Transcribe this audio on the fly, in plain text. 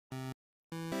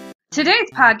Today's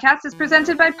podcast is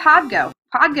presented by Podgo.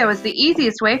 Podgo is the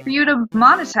easiest way for you to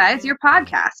monetize your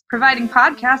podcast, providing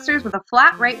podcasters with a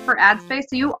flat rate for ad space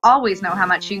so you always know how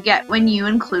much you get when you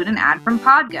include an ad from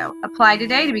Podgo. Apply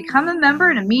today to become a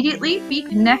member and immediately be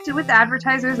connected with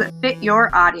advertisers that fit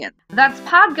your audience. That's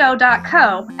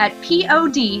podgo.co at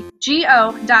podgo.co,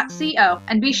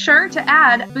 and be sure to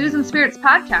add Booze and Spirits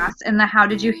Podcast in the How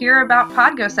Did You Hear About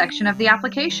Podgo section of the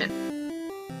application.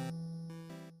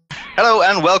 Hello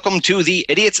and welcome to the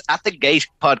Idiots at the Gate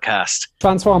podcast.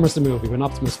 Transformers the movie, when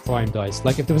Optimus Prime dies.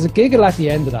 Like, if there was a giggle at the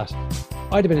end of that,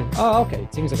 I'd have been, oh, okay,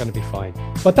 things are going to be fine.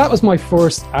 But that was my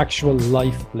first actual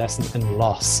life lesson in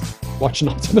loss, watching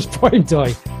Optimus Prime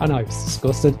die. And I was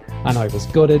disgusted, and I was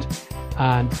gutted,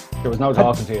 and... There was no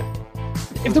talking to you.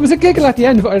 If there was a giggle at the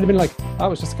end of it, I'd have been like, that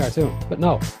was just a cartoon. But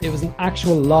no, it was an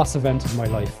actual loss event of my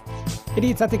life.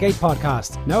 Idiots at the Gate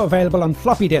podcast, now available on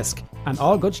floppy disk and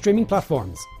all good streaming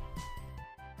platforms.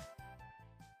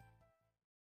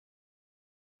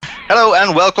 Hello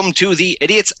and welcome to the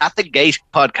Idiots at the Gate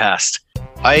podcast.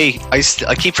 I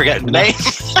keep forgetting the name.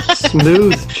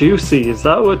 Smooth Juicy, is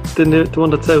that what the one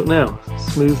that's out now?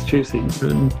 Smooth Juicy.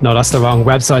 No, that's the wrong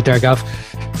website there, Gav.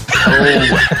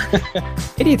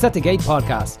 Oh. Idiots at the Gate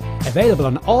podcast, available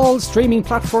on all streaming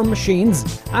platform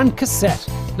machines and cassette.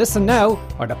 Listen now,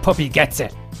 or the puppy gets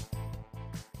it.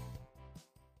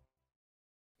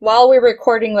 While we're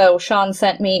recording, though, Sean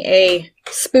sent me a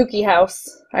spooky house.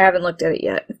 I haven't looked at it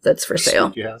yet. That's for sale.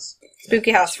 Spooky house.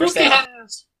 Spooky house for Spooky sale.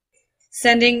 house.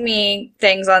 Sending me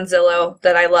things on Zillow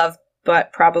that I love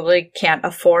but probably can't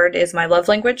afford is my love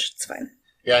language. It's fine.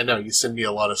 Yeah, I know. You send me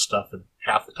a lot of stuff, and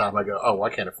half the time I go, oh, I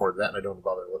can't afford that, and I don't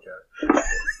bother to look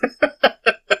at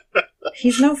it.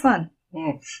 He's no fun.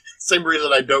 Same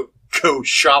reason I don't go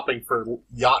shopping for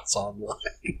yachts online.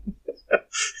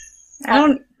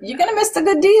 You're gonna miss the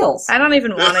good deals. I don't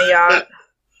even want a yacht.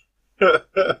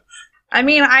 I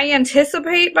mean, I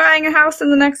anticipate buying a house in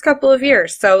the next couple of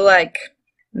years, so, like,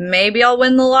 maybe I'll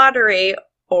win the lottery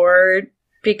or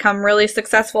become really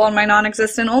successful on my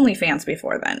non-existent OnlyFans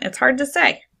before then. It's hard to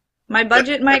say. My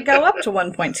budget might go up to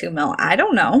 1.2 mil. I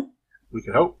don't know. We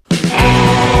can hope.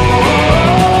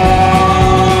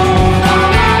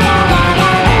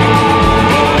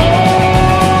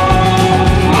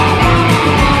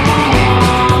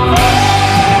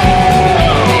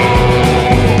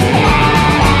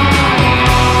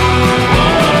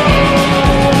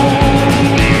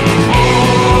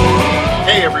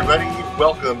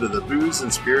 Welcome to the Booze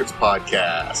and Spirits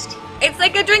podcast. It's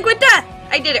like a drink with death.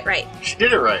 I did it right. She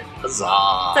did it right.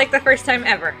 Huzzah. It's like the first time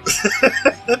ever.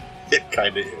 It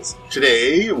kind of is.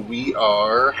 Today, we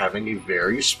are having a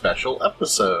very special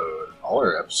episode. All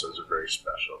our episodes are very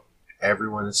special.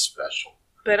 Everyone is special.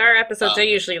 But our episodes are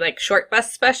usually like short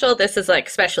bus special. This is like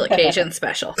special occasion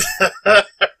special.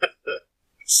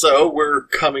 So, we're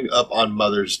coming up on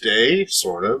Mother's Day,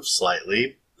 sort of,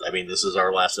 slightly. I mean, this is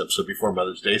our last episode before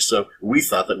Mother's Day, so we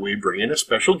thought that we'd bring in a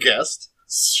special guest.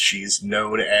 She's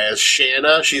known as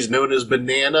Shanna, she's known as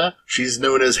Banana, she's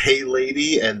known as Hey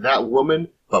Lady, and that woman,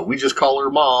 but we just call her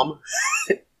Mom.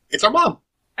 It's our mom.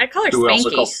 I call her Who we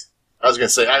Spanky. I was going to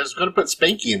say, I was going to put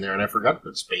Spanky in there, and I forgot to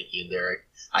put Spanky in there.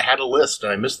 I had a list,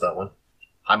 and I missed that one.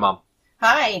 Hi, Mom.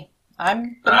 Hi,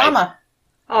 I'm the Hi. mama.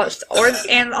 Oh,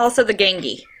 and also the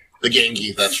Gangi. The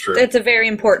Gangi, that's true. It's a very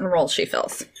important role she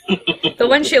fills. The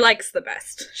one she likes the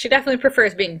best. She definitely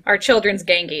prefers being our children's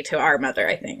Gangi to our mother,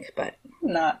 I think. But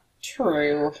Not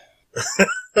true.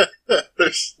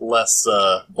 There's less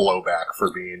blowback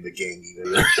for being the Gangi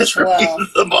than there is for Well. being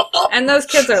the mom. and those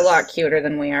kids are a lot cuter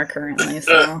than we are currently.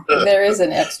 So There is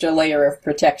an extra layer of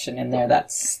protection in there.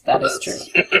 That is true.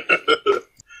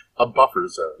 A buffer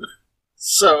zone.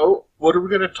 So, what are we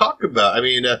going to talk about? I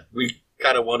mean, we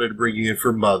kind of wanted to bring you in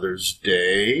for Mother's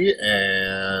Day,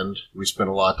 and we spent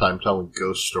a lot of time telling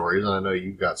ghost stories, and I know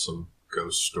you've got some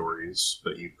ghost stories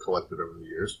that you've collected over the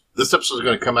years. This episode is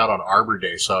going to come out on Arbor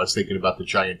Day, so I was thinking about the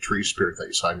giant tree spirit that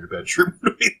you saw in your bedroom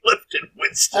when we lived in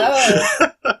Winston.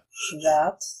 Oh,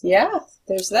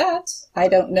 there's that. I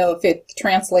don't know if it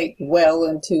translates well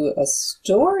into a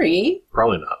story.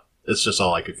 Probably not. It's just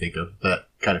all I could think of that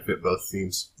kind of fit both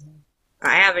themes.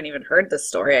 I haven't even heard this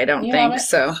story. I don't You think haven't?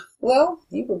 so. Well,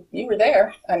 you were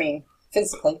there. I mean,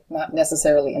 physically, not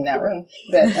necessarily in that room,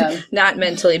 but Not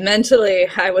mentally. Mentally,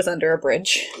 I was under a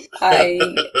bridge. I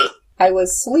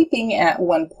was sleeping at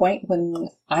one point when,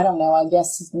 I don't know, I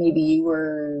guess maybe you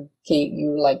were, Kate, you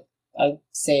were like, I'd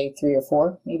say 3 or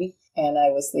 4, maybe. And I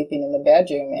was sleeping in the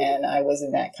bedroom, and I was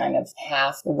in that kind of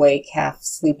half awake, half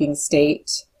sleeping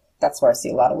state. That's where I see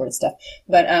a lot of weird stuff.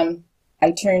 But I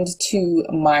turned to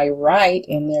my right,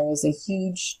 and there was a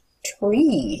huge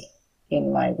tree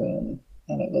in my room,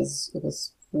 and it was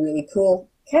really cool,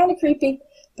 kind of creepy,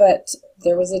 but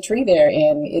there was a tree there,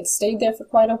 and it stayed there for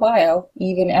quite a while,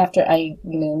 even after I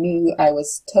knew I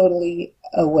was totally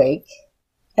awake.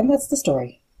 And that's the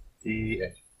story. Yeah.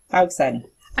 How exciting.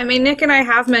 I mean, Nick and I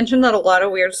have mentioned that a lot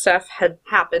of weird stuff had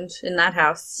happened in that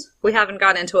house. We haven't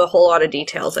got into a whole lot of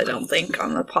details, I don't think,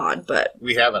 on the pod, but...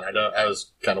 We haven't. I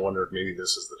was kind of wondering if maybe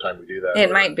this is the time we do that.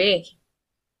 It might be.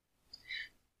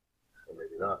 Or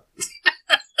maybe not.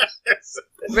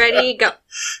 Ready, go.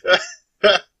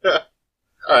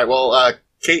 All right, well,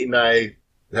 Cait and I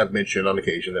have mentioned on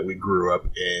occasion that we grew up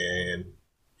in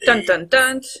Dun, dun,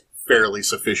 dun. fairly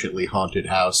sufficiently haunted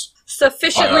house.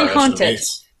 Sufficiently haunted.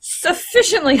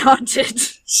 Sufficiently haunted.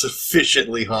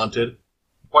 Sufficiently haunted.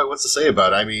 Boy, what's to say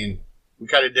about it? I mean, we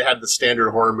kind of had the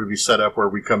standard horror movie set up where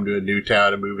we come to a new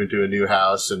town and move into a new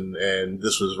house, and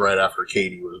this was right after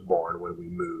Katie was born when we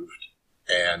moved.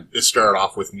 And it started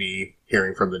off with me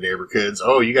hearing from the neighbor kids,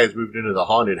 oh, you guys moved into the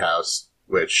haunted house,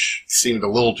 which seemed a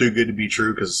little too good to be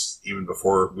true, because even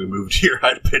before we moved here,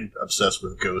 I'd been obsessed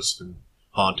with ghosts and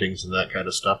hauntings and that kind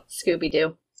of stuff.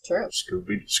 Scooby-Doo. True.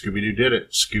 Scooby-Doo did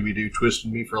it. Scooby-Doo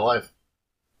twisted me for life.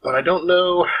 But I don't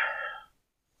know...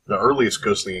 The earliest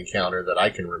ghostly encounter that I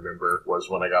can remember was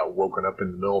when I got woken up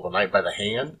in the middle of the night by the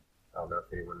hand. I don't know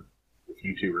if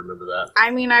you two remember that. I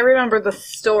mean, I remember the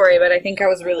story, but I think I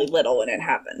was really little when it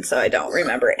happened, so I don't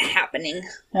remember it happening.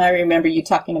 I remember you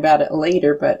talking about it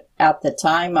later, but at the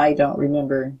time, I don't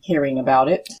remember hearing about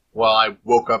it. Well, I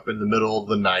woke up in the middle of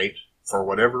the night, for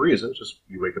whatever reason, just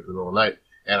you wake up in the middle of the night,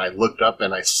 and I looked up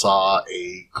and I saw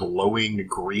a glowing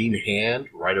green hand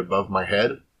right above my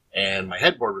head. And my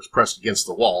headboard was pressed against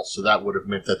the wall, so that would have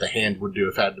meant that the hand would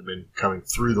have had to have been coming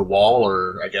through the wall,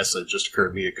 or I guess it just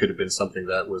occurred to me it could have been something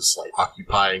that was like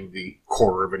occupying the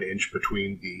quarter of an inch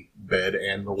between the bed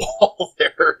and the wall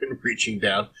there and reaching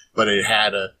down. But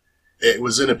it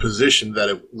was in a position that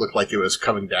it looked like it was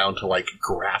coming down to like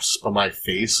grasp my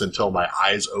face until my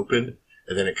eyes opened,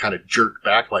 and then it kind of jerked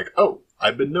back like, oh,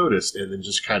 I've been noticed, and then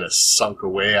just kind of sunk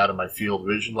away out of my field of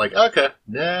vision like, okay,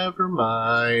 never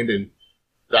mind. And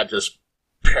that just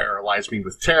paralyzed me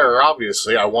with terror,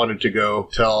 obviously. I wanted to go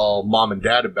tell Mom and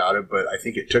Dad about it, but I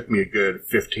think it took me a good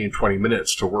 15, 20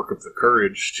 minutes to work up the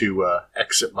courage to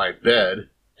exit my bed.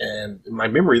 And my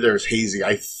memory there is hazy.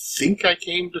 I think I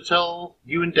came to tell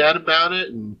you and Dad about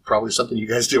it, and probably something you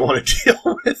guys didn't want to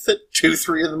deal with at 2,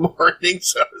 3 in the morning,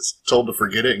 so I was told to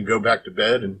forget it and go back to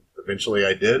bed, and eventually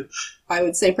I did. I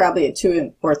would say probably at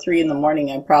 2 or 3 in the morning,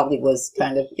 I probably was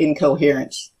kind of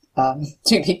incoherent.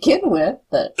 To begin with,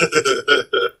 but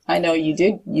I know you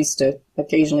did used to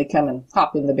occasionally come and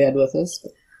hop in the bed with us.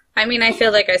 But. I mean, I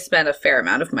feel like I spent a fair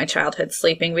amount of my childhood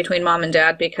sleeping between Mom and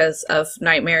Dad because of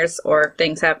nightmares or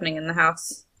things happening in the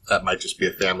house. That might just be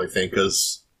a family thing,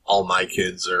 because all my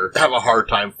kids have a hard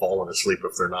time falling asleep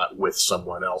if they're not with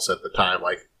someone else at the time.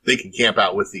 Like, they can camp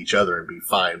out with each other and be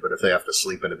fine, but if they have to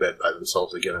sleep in a bed by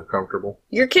themselves, they get uncomfortable.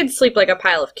 Your kids sleep like a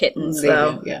pile of kittens,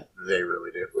 though. Do, yeah. They really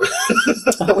do.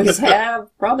 Always have,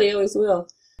 probably always will.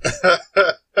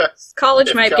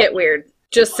 College might get weird.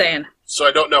 Just saying. So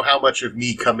I don't know how much of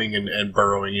me coming and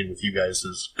burrowing in with you guys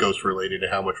is ghost related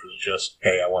and how much was just,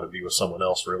 hey, I want to be with someone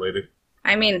else related.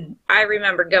 I mean, I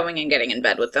remember going and getting in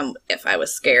bed with them if I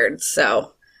was scared,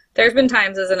 so... There's been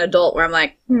times as an adult where I'm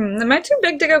like, am I too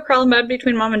big to go crawl in bed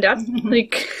between Mom and Dad?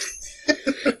 Like,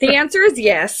 the answer is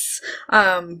yes.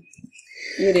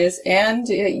 It is, and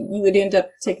you would end up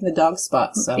taking the dog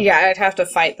spot, so. Yeah, I'd have to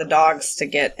fight the dogs to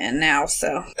get in now,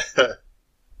 so.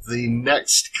 The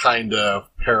next kind of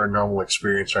paranormal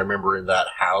experience I remember in that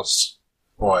house,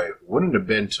 boy, wouldn't have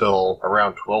been till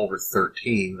around 12 or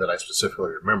 13 that I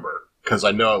specifically remember. Because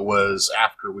I know it was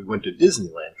after we went to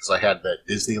Disneyland, because I had that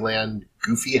Disneyland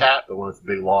Goofy hat, the one with the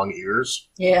big long ears.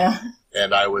 Yeah.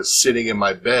 And I was sitting in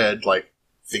my bed, like,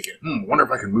 thinking, wonder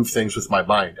if I can move things with my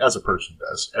mind, as a person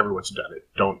does. Everyone's done it.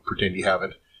 Don't pretend you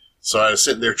haven't. So I was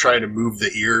sitting there trying to move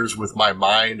the ears with my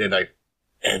mind, and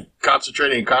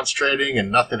concentrating,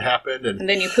 and nothing happened. And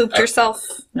then you pooped yourself?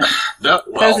 No. No,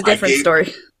 well, that was a different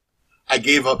story. I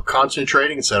gave up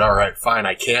concentrating and said, all right, fine,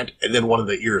 I can't. And then one of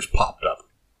the ears popped up.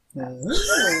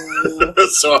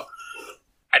 So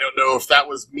I don't know if that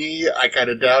was me. I kind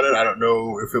of doubt it. I don't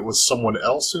know if it was someone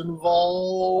else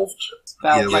involved.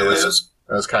 Either way, that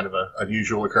was kind of an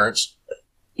unusual occurrence.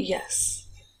 Yes.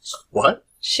 What?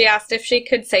 She asked if she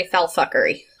could say fell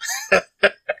fuckery.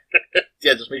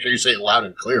 Yeah, just make sure you say it loud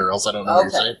and clear, or else I don't know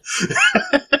what you're saying.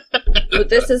 But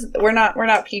we're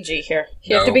not PG here.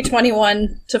 You have to be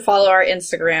 21 to follow our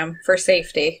Instagram for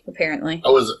safety, apparently.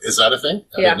 Oh, is that a thing?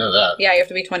 I didn't know that. Yeah, you have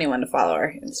to be 21 to follow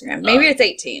our Instagram. Maybe it's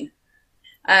 18.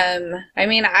 I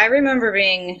mean, I remember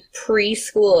being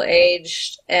preschool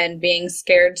aged and being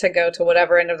scared to go to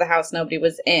whatever end of the house nobody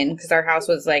was in, because our house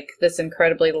was like this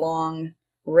incredibly long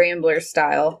Rambler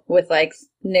style with like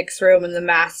Nick's room and the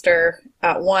master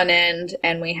at one end,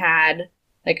 and we had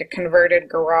like a converted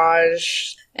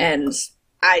garage, and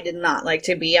I did not like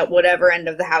to be at whatever end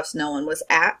of the house no one was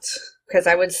at, because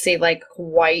I would see like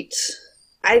white...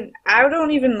 I don't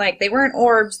even like, they weren't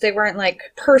orbs, they weren't like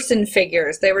person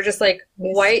figures, they were just like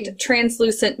white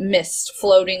translucent mist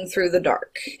floating through the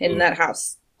dark in that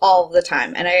house all the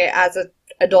time, and I, as an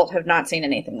adult, have not seen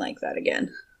anything like that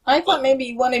again. I thought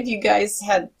maybe one of you guys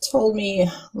had told me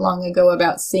long ago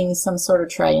about seeing some sort of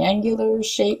triangular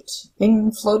shaped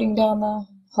thing floating down the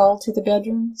hall to the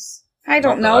bedrooms. I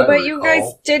don't know, but you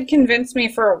guys did convince me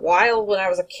for a while when I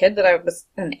was a kid that I was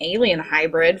an alien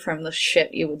hybrid from the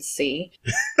shit you would see.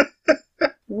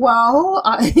 Well,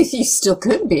 you still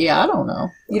could be. I don't know.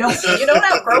 You don't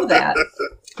outgrow that.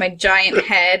 My giant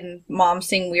head and mom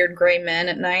seeing weird gray men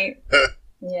at night.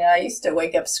 Yeah, I used to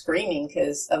wake up screaming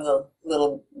because of the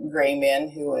little gray men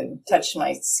who would touch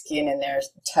my skin, and their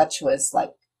touch was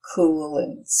like cool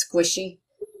and squishy.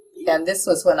 And this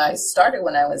was when I started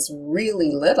when I was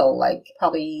really little, like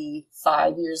probably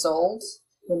 5 years old,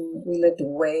 when we lived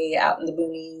way out in the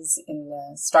boonies in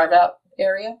the Starve-Out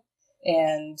area.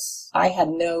 And I had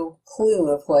no clue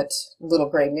of what little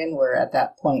gray men were at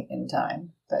that point in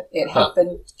time. But it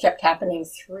kept happening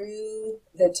through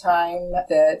the time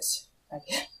that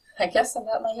I guess I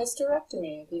got my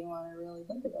hysterectomy, if you want to really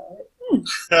think about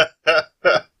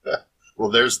it. Well,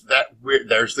 there's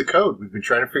the code. We've been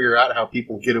trying to figure out how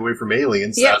people get away from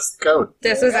aliens. Yep. That's the code.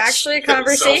 This is actually a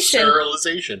conversation.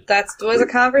 Self-sterilization. That was a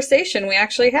conversation we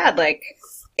actually had. Like,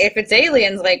 if it's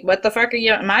aliens, like, what the fuck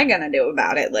am I going to do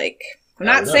about it? Like, I'm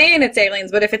not saying it's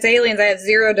aliens, but if it's aliens, I have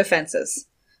zero defenses.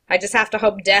 I just have to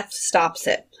hope death stops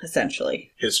it, essentially.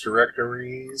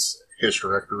 Hysterectomies.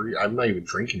 I'm not even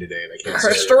drinking today, and I can't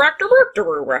say it.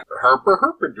 Hysterectomy.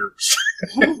 Herperderps.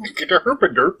 Get a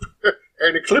herperderp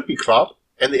and a clippy clop,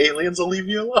 and the aliens will leave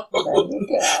you alone.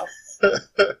 There you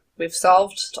go. We've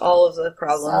solved all of the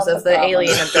problems of the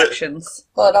alien abductions.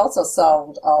 Well, it also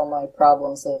solved all my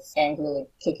problems of angrily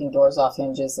kicking doors off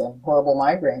hinges and horrible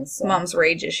migraines. So. Mom's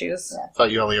rage issues. I thought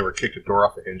you only ever kicked a door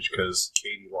off a hinge because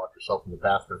Katie locked herself in the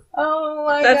bathroom.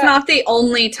 Oh, That's not the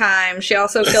only time. She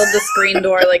also killed the screen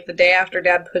door like the day after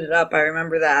Dad put it up. I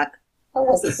remember that. That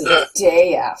wasn't the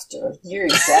day after. You're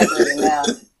exaggerating that.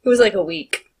 It was like a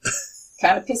week.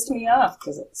 Kind of pissed me off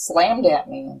because it slammed at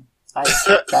me. And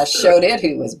I showed it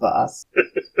who was boss.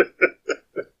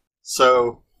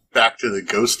 So, back to the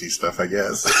ghosty stuff, I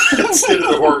guess. Instead of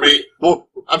the horror. Well,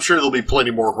 I'm sure there'll be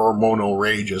plenty more hormonal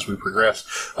rage as we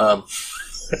progress.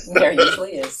 There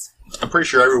usually is. I'm pretty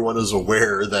sure everyone is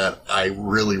aware that I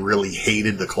really, really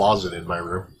hated the closet in my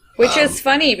room. Which is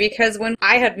funny, because when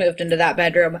I had moved into that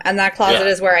bedroom, and that closet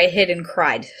is where I hid and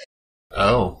cried.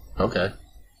 Oh, okay.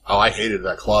 Oh, I hated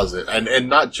that closet. And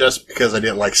not just because I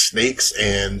didn't like snakes,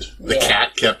 and the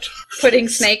cat kept... Putting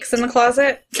snakes in the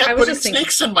closet? I was just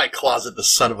snakes in my closet, the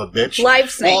son of a bitch. Live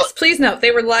snakes. Well, please note,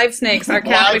 they were live snakes our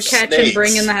cat would catch and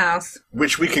bring in the house.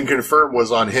 Which we can confirm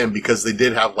was on him, because they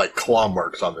did have, like, claw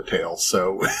marks on the tail,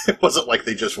 so it wasn't like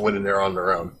they just went in there on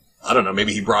their own. I don't know,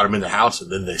 maybe he brought them in the house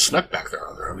and then they snuck back there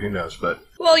on their own, who knows, but...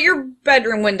 Well, your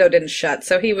bedroom window didn't shut,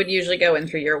 so he would usually go in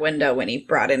through your window when he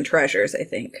brought in treasures, I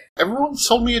think. Everyone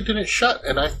told me it didn't shut,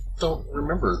 and I don't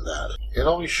remember that. It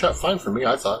always shut fine for me,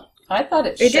 I thought. I thought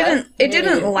it shut. It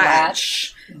didn't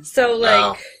latch. So,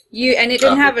 like, it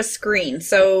didn't have a screen,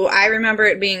 so I remember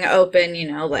it being open,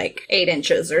 like 8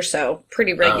 inches or so,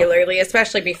 pretty regularly,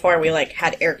 especially before we, like,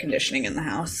 had air conditioning in the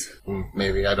house.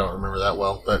 Maybe, I don't remember that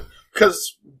well, but...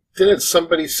 Because... Didn't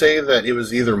somebody say that it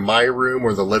was either my room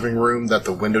or the living room that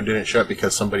the window didn't shut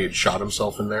because somebody had shot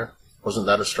himself in there? Wasn't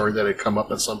that a story that had come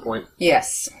up at some point?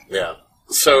 Yes. Yeah.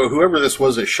 So whoever this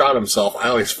was that shot himself, I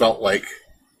always felt like,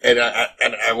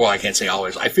 I can't say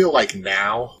always. I feel like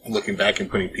now, looking back and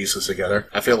putting pieces together,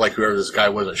 I feel like whoever this guy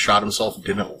was that shot himself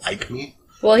didn't like me.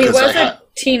 Well, he was a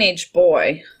teenage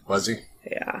boy. Was he?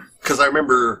 Yeah. Because I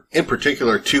remember, in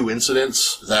particular, 2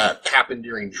 incidents that happened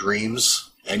during dreams.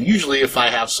 And usually if I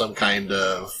have some kind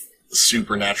of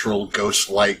supernatural,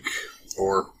 ghost-like,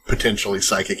 or potentially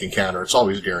psychic encounter, it's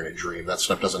always during a dream. That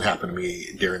stuff doesn't happen to me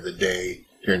during the day,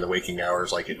 during the waking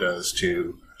hours, like it does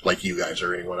to, like, you guys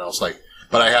or anyone else.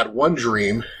 But I had one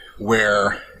dream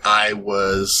where I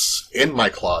was in my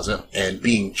closet and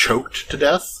being choked to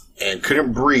death and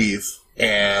couldn't breathe.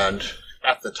 And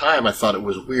at the time, I thought it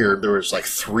was weird. There was, like,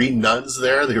 3 nuns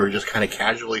there. They were just kind of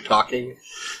casually talking,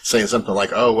 saying something like,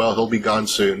 oh, well, he'll be gone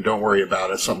soon. Don't worry about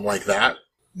it. Something like that.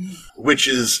 Which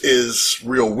is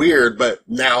real weird, but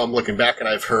now I'm looking back and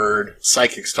I've heard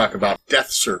psychics talk about death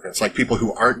servants, like people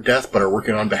who aren't death but are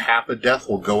working on behalf of death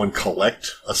will go and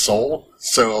collect a soul.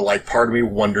 So, like, part of me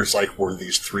wonders, like, were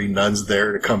these 3 nuns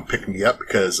there to come pick me up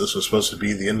because this was supposed to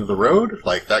be the end of the road?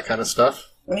 Like, that kind of stuff.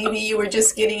 Maybe you were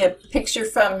just getting a picture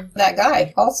from that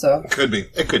guy also. It could be.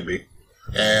 It could be.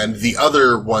 And the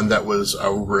other one that was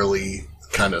a really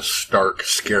kind of stark,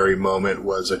 scary moment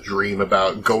was a dream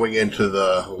about going into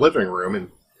the living room and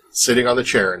sitting on the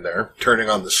chair in there, turning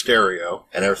on the stereo,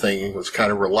 and everything was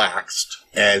kind of relaxed.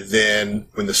 And then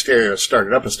when the stereo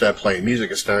started up, instead of playing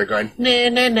music, it started going, na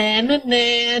na na na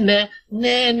na na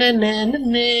na na na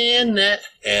na na,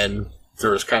 and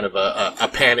there was kind of a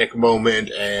panic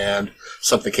moment, and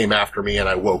something came after me, and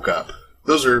I woke up.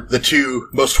 Those are the 2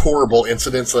 most horrible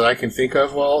incidents that I can think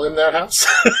of while in that house.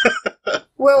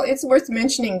 Well, it's worth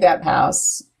mentioning that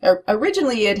house.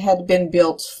 Originally, it had been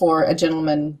built for a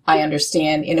gentleman, I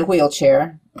understand, in a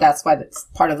wheelchair. That's why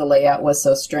part of the layout was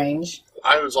so strange.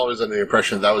 I was always under the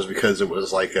impression that was because it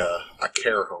was like a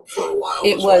care home for a while.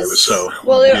 It was so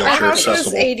the house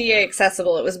was ADA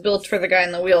accessible. It was built for the guy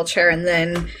in the wheelchair, and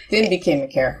then became a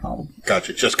care home.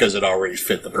 Gotcha, just because it already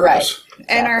fit the purpose. Right.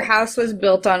 And our house was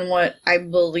built on what I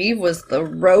believe was the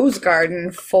rose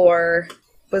garden for...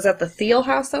 Was that the Thiel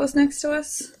house that was next to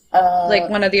us? Like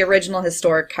one of the original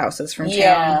historic houses from town.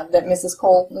 Yeah, that Mrs.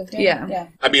 Cole lived in. Yeah.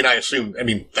 I mean,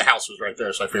 the house was right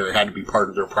there, so I figured it had to be part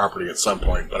of their property at some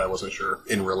point, but I wasn't sure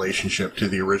in relationship to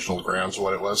the original grounds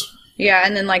what it was. Yeah,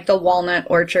 and then like the walnut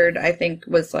orchard, I think,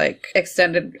 was like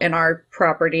extended in our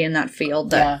property in that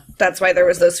field. That's why there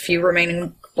was those few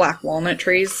remaining black walnut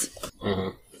trees.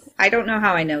 Mm-hmm. I don't know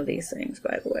how I know these things,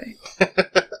 by the way.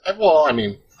 Well, I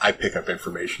mean, I pick up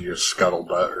information, you just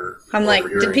scuttlebutt or... I'm like,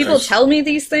 did people tell me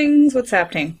these things? What's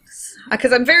happening?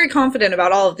 Because I'm very confident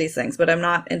about all of these things, but I'm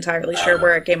not entirely sure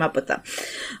where I came up with them.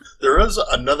 There was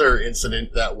another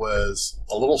incident that was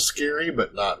a little scary,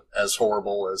 but not as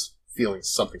horrible as feeling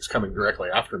something's coming directly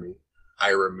after me. I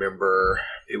remember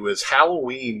it was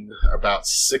Halloween, about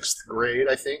 6th grade,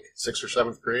 I think, 6th or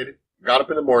 7th grade. Got up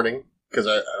in the morning, because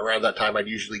around that time I'd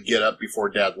usually get up before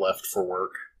Dad left for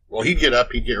work. Well, he'd get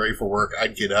up, he'd get ready for work,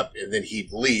 I'd get up, and then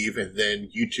he'd leave, and then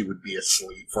you 2 would be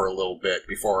asleep for a little bit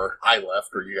before I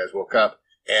left, or you guys woke up.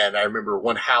 And I remember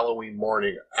one Halloween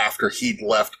morning, after he'd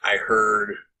left, I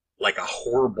heard like a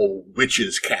horrible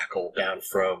witch's cackle down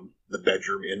from the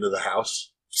bedroom into the house.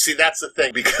 See, that's the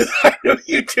thing, because I know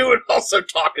you 2 would also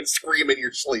talk and scream in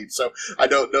your sleep, so I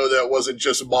don't know that it wasn't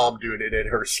just Mom doing it in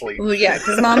her sleep. Well, yeah,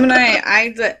 because Mom and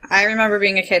I remember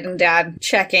being a kid and Dad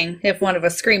checking if one of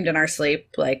us screamed in our sleep,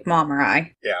 like Mom or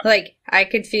I. Yeah. Like, I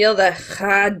could feel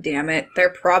God damn it, they're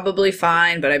probably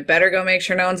fine, but I better go make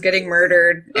sure no one's getting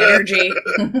murdered energy.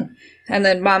 And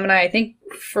then Mom and I think,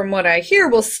 from what I hear,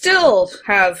 will still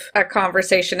have a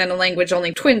conversation in a language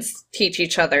only twins teach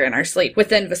each other in our sleep,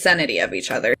 within vicinity of each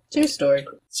other. True story.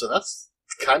 So that's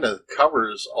kind of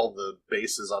covers all the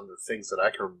bases on the things that I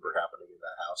can remember happening in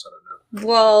that house. I don't know.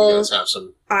 Well, you guys have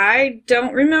some... I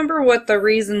don't remember what the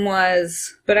reason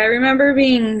was, but I remember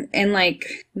being in,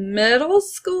 like, middle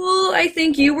school. I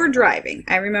think you were driving.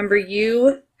 I remember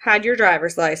you had your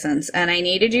driver's license, and I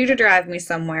needed you to drive me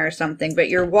somewhere or something, but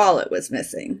your wallet was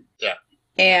missing. Yeah.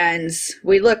 And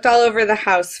we looked all over the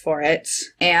house for it,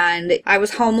 and I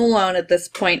was home alone at this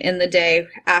point in the day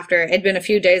after it had been a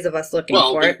few days of us looking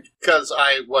for it. Because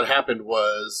what happened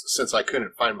was, since I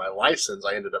couldn't find my license,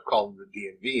 I ended up calling the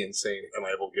DMV and saying, am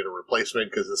I able to get a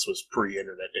replacement? Because this was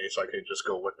pre-internet day, so I couldn't just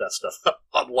go look that stuff up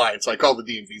online. So I called the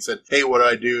DMV and said, hey, what do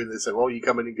I do? And they said, well, you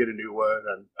come in and get a new one.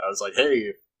 And I was like, hey,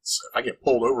 if I get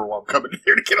pulled over while I'm coming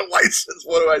here to get a license,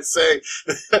 what do I say?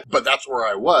 But that's where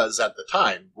I was at the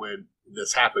time when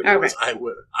this happened. Okay.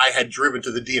 I had driven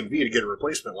to the DMV to get a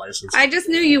replacement license. I just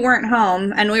knew you weren't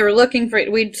home, and we were looking for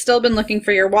it. We'd still been looking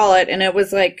for your wallet, and it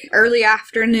was like early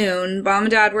afternoon. Mom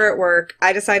and Dad were at work.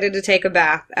 I decided to take a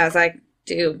bath, as I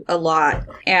do a lot.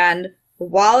 And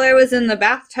while I was in the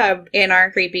bathtub in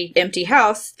our creepy empty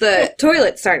house, the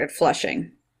toilet started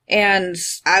flushing. And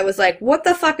I was like, what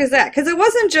the fuck is that? Because it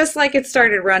wasn't just like it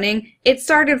started running. It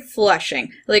started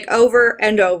flushing, like over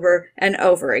and over and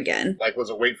over again. Like, was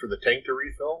it waiting for the tank to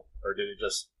refill? Or did it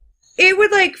just... It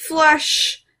would, like,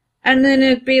 flush, and then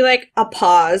it'd be, like, a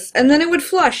pause, and then it would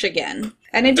flush again.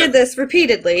 And it did this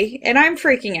repeatedly, and I'm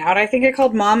freaking out. I think I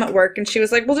called Mom at work, and she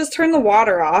was like, well, just turn the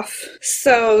water off.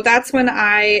 So that's when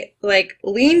I, like,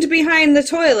 leaned behind the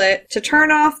toilet to turn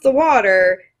off the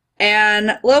water,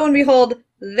 and lo and behold,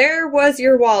 there was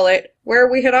your wallet where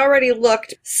we had already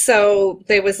looked. So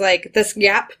there was like this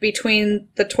gap between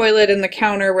the toilet and the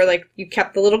counter where like you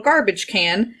kept the little garbage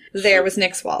can. There was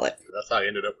Nick's wallet. That's how I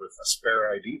ended up with a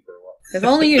spare ID for a while. If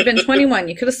only you'd been 21,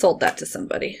 you could have sold that to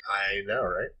somebody. I know,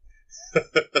 right?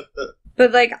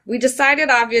 But like we decided,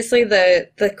 obviously,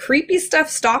 the creepy stuff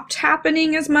stopped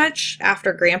happening as much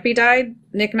after Grampy died.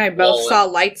 Nick and I both saw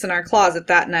lights in our closet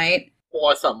that night. Well,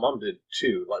 I thought Mom did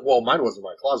too. Like, well, mine wasn't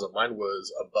in my closet. Mine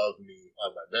was above me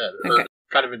on my bed, or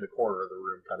kind of in the corner of the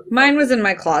room. Mine was in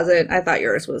my closet. I thought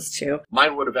yours was too.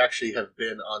 Mine would have actually have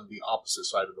been on the opposite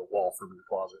side of the wall from your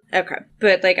closet. Okay,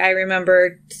 but like I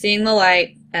remember seeing the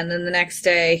light, and then the next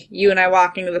day, you and I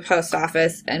walking to the post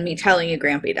office, and me telling you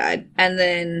Grampy died, and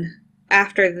then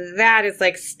after that, it's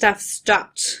like stuff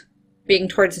stopped being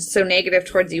so negative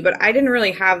towards you, but I didn't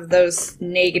really have those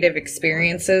negative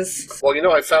experiences. Well,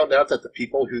 I found out that the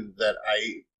people that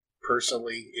I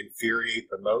personally infuriate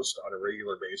the most on a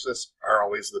regular basis are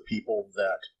always the people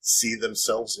that see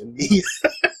themselves in me.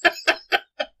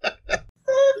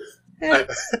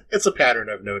 It's a pattern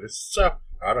I've noticed, so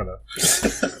I don't know.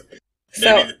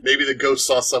 Maybe the ghost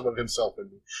saw some of himself in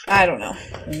me. I don't know.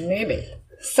 Maybe.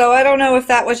 So I don't know if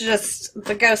that was just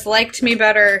the ghost liked me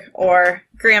better, or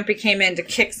Grampy came in to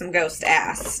kick some ghost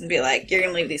ass and be like, you're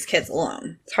going to leave these kids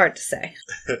alone. It's hard to say.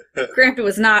 Grampy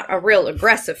was not a real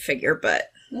aggressive figure,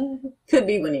 but... Could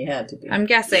be when he had to be. I'm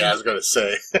guessing. Yeah, I was going to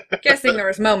say. Guessing there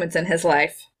was moments in his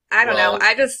life. I don't know.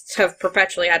 I just have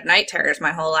perpetually had night terrors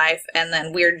my whole life, and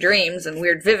then weird dreams and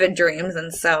weird vivid dreams,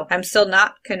 and so I'm still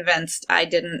not convinced I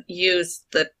didn't use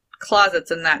the closets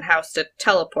in that house to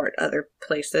teleport other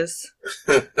places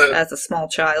as a small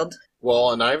child.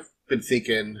 Well, and I've been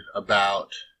thinking about,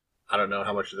 I don't know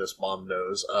how much of this Mom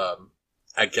knows,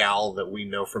 a gal that we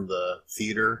know from the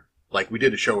theater. Like, we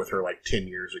did a show with her like 10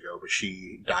 years ago, but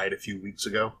she died a few weeks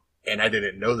ago. And I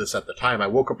didn't know this at the time. I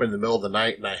woke up in the middle of the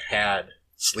night and I had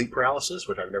sleep paralysis,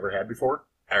 which I've never had before.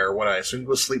 Or what I assumed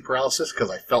was sleep paralysis, because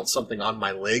I felt something on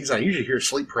my legs. I usually hear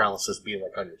sleep paralysis being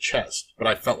like on your chest, but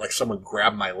I felt like someone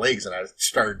grabbed my legs and I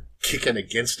started kicking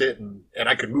against it, and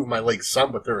I could move my legs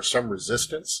some, but there was some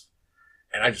resistance.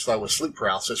 And I just thought it was sleep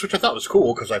paralysis, which I thought was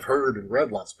cool because I've heard and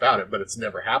read lots about it, but it's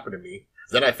never happened to me.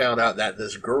 Then I found out that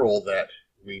this girl that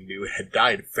we knew had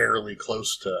died fairly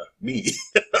close to me.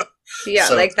 Yeah,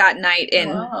 so, like that night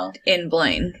in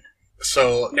Blaine.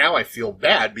 So now I feel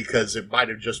bad because it might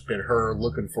have just been her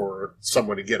looking for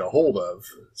someone to get a hold of.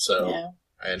 So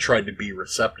I tried to be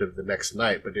receptive the next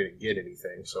night, but didn't get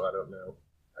anything. So I don't know.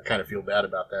 I kind of feel bad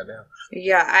about that now.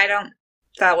 Yeah,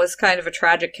 that was kind of a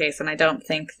tragic case, and I don't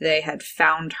think they had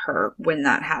found her when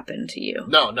that happened to you.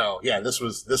 No. Yeah, this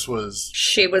was...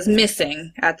 She was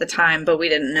missing at the time, but we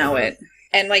didn't know it.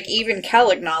 And, like, even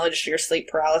Kel acknowledged your sleep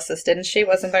paralysis, didn't she?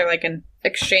 Wasn't there, like, an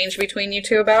exchange between you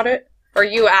two about it? Or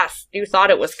you thought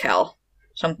it was Kel.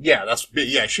 Yeah,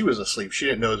 she was asleep. She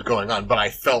didn't know what was going on, but I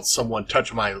felt someone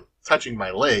touching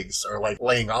my legs, or like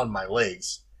laying on my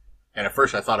legs. And at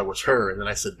first I thought it was her, and then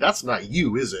I said, that's not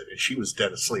you, is it? And she was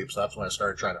dead asleep, so that's when I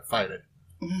started trying to fight it.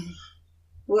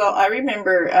 Well, I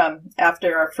remember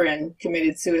after our friend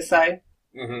committed suicide,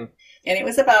 and it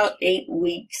was about 8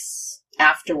 weeks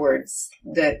afterwards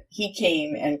that he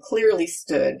came and clearly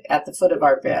stood at the foot of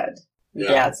our bed,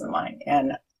 Dad's and mine,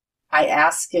 and I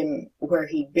asked him where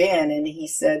he'd been, and he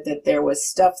said that there was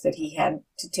stuff that he had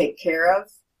to take care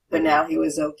of, but now he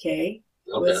was okay.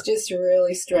 It was just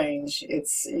really strange.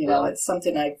 It's, it's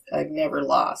something I've never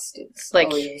lost. It's like,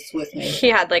 always with me. He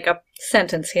had like a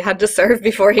sentence he had to serve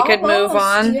before he could move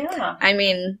on. Yeah. I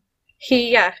mean,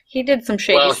 he did some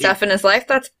shady stuff in his life.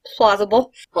 That's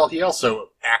plausible. Well, he also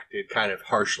acted kind of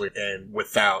harshly and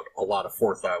without a lot of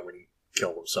forethought when he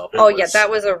killed himself. That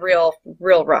was a real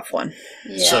rough one.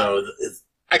 Yeah. So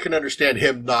I can understand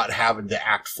him not having to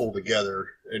act full together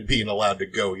and being allowed to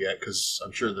go yet, because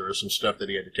I'm sure there was some stuff that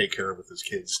he had to take care of with his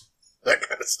kids. That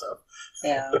kind of stuff.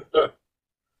 Yeah.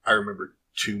 I remember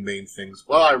two main things.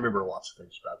 Well, I remember lots of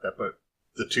things about that, but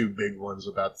the two big ones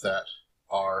about that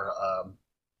are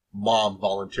Mom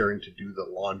volunteering to do the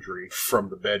laundry from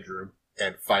the bedroom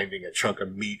and finding a chunk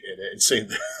of meat in it and saying,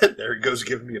 there he goes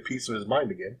giving me a piece of his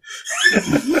mind again.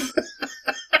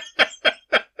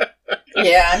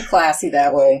 Yeah, I'm classy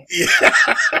that way. Yeah.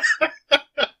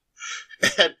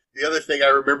 And the other thing I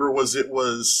remember was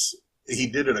he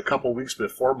did it a couple weeks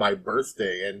before my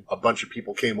birthday, and a bunch of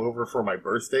people came over for my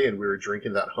birthday, and we were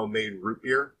drinking that homemade root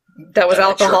beer. That was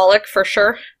alcoholic for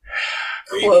sure.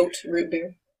 Quote, root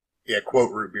beer. Yeah,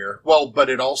 quote, root beer. Well, but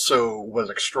it also was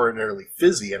extraordinarily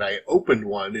fizzy, and I opened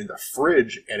one in the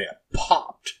fridge, and it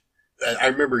popped. I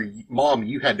remember, Mom,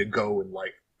 you had to go and,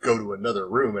 like, go to another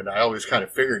room, and I always kind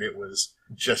of figured it was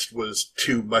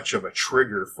too much of a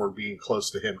trigger for being close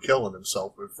to him killing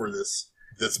himself, but for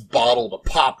this bottle to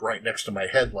pop right next to my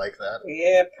head like that.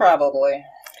 Yeah, probably.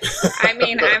 I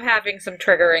mean, I'm having some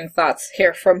triggering thoughts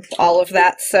here from all of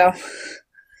that, so.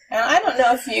 And I don't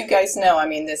know if you guys know, I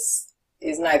mean, this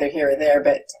is neither here or there,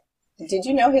 but did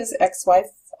you know his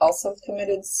ex-wife also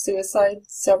committed suicide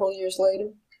several years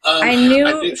later? I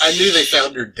knew they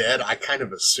found her dead. I kind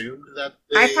of assumed that.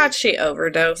 I thought she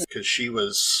overdosed. Because she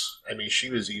was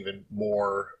even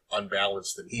more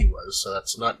unbalanced than he was, so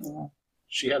that's not. Yeah.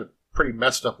 She had a pretty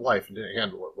messed up life and didn't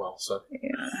handle it well, so.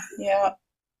 Yeah.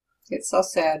 It's so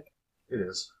sad. It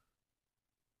is.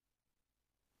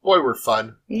 Boy, we're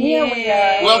fun. Yeah, we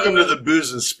are. Welcome to the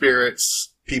Booze and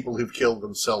Spirits People Who've Killed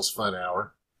Themselves Fun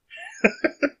Hour.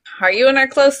 Are you in our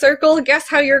close circle? Guess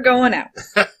how you're going out.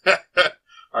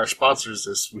 Our sponsors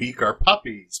this week are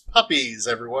puppies. Puppies,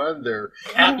 everyone. They're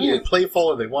happy and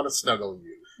playful, and they want to snuggle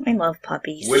you. I love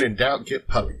puppies. When in doubt, get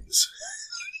puppies.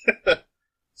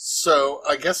 So,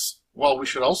 I guess, well, we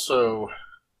should also...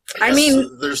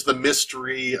 there's the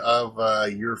mystery of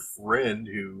your friend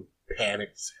who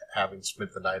panicked having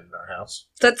spent the night in our house.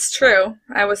 That's true.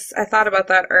 I thought about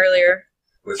that earlier.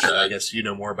 Which I guess you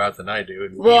know more about than I do,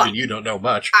 and well, even you don't know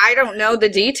much. I don't know the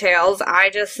details. I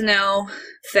just know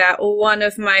that one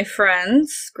of my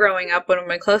friends, growing up, one of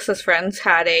my closest friends,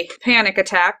 had a panic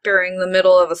attack during the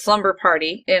middle of a slumber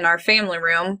party in our family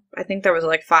room. I think there was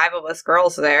like 5 of us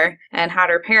girls there, and had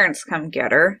her parents come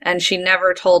get her. And she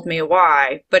never told me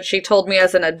why, but she told me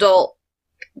as an adult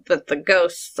that the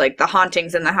ghosts, like the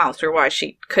hauntings in the house, were why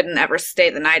she couldn't ever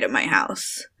stay the night at my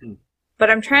house. But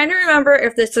I'm trying to remember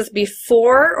if this is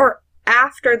before or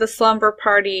after the slumber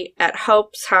party at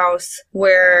Hope's house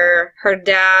where her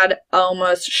dad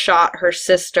almost shot her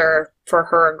sister for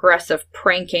her aggressive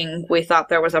pranking. We thought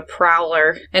there was a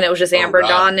prowler, and it was just Amber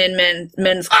Dawn in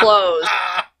men's clothes.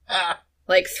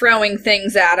 Like throwing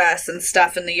things at us and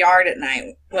stuff in the yard at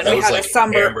night when we had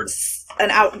an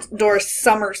outdoor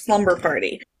summer slumber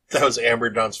party. That was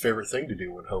Amber Dawn's favorite thing to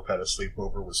do when Hope had a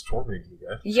sleepover, was tormenting you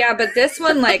guys. Yeah, but this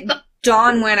one, like,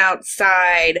 Dawn went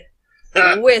outside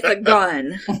with a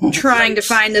gun trying to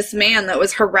find this man that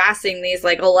was harassing these,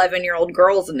 like, 11-year-old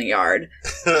girls in the yard.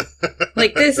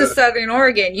 Like, this is Southern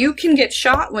Oregon. You can get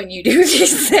shot when you do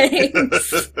these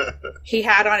things. He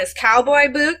had on his cowboy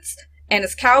boots and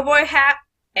his cowboy hat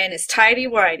and his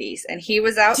tighty-whities, and he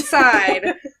was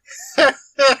outside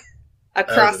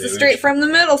across the street from the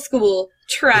middle school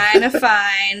trying to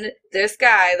find this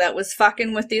guy that was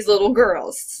fucking with these little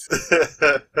girls.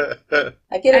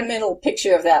 I get a mental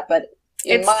picture of that, but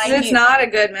it's not a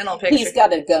good mental picture. He's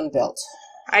got a gun belt.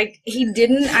 He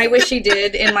didn't. I wish he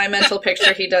did. In my mental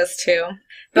picture, he does too.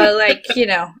 But, like, you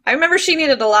know, I remember she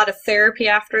needed a lot of therapy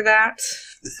after that.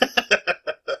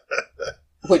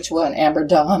 Which one? Amber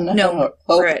Dawn? No,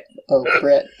 Britt. Oh,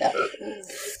 Britt. Yeah.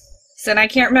 So, and I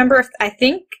can't remember if, I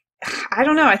think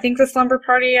the slumber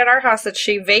party at our house that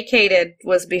she vacated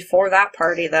was before that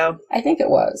party, though. I think it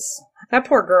was. That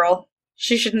poor girl.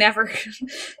 She should never...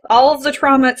 All of the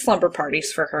trauma at slumber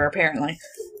parties for her, apparently.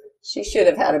 She should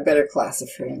have had a better class of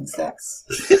friends. That's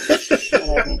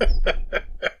what I mean.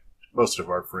 Most of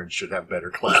our friends should have better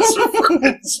class of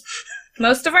friends.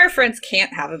 Most of our friends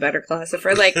can't have a better class of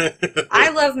friends. Like, I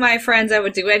love my friends. I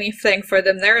would do anything for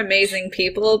them. They're amazing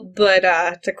people. But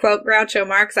to quote Groucho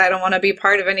Marx, I don't want to be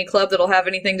part of any club that'll have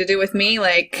anything to do with me.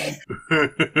 Like,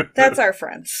 that's our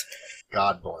friends.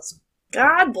 God bless them.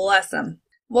 God bless them.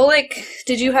 Well, like,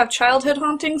 did you have childhood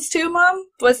hauntings too, Mom?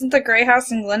 Wasn't the Gray House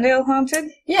in Glendale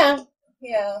haunted? Yeah.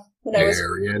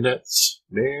 Marionettes.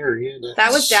 That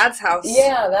was Dad's house.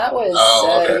 Yeah, that was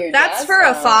okay. your That's dad's for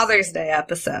house. a Father's Day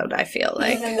episode, I feel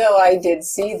like. Even though I did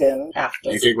see them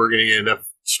after. You think we're going to get enough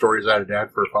stories out of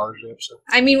Dad for a Father's Day episode?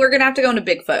 I mean, we're going to have to go into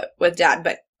Bigfoot with Dad,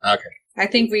 but okay. I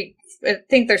think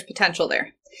there's potential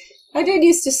there. I did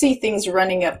used to see things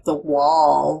running up the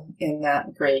wall in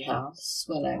that Gray House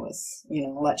when I was,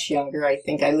 much younger. I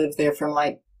think I lived there from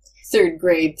like 3rd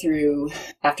grade through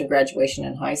after graduation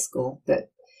in high school. But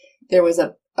there was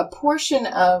a portion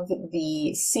of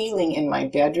the ceiling in my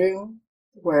bedroom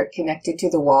where it connected to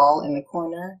the wall in the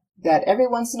corner that every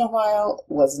once in a while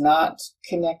was not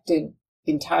connected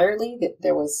entirely, that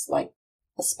there was like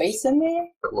a space in there.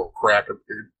 A little crack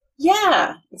appeared.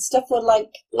 Yeah, and stuff would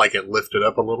like it lifted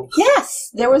up a little?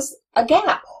 Yes, there was a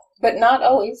gap, but not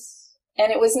always.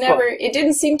 And it was never, it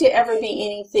didn't seem to ever be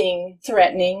anything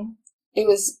threatening. It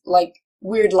was like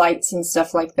weird lights and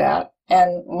stuff like that.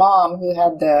 And Mom, who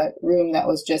had the room that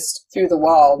was just through the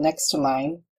wall next to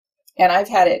mine, and I've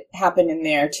had it happen in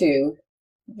there too,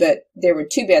 but there were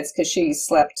 2 beds because she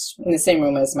slept in the same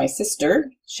room as my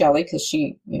sister, Shelley, because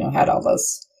she, had all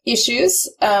those issues.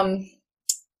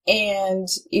 And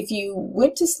if you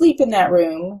went to sleep in that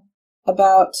room,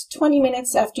 about 20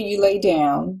 minutes after you lay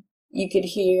down, you could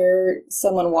hear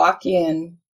someone walk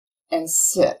in and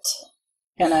sit.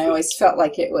 And I always felt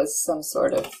like it was some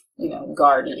sort of,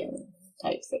 guardian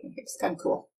type thing. It was kind of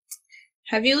cool.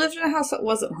 Have you lived in a house that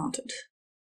wasn't haunted?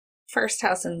 First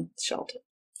house in Shelton.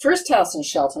 First house in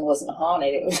Shelton wasn't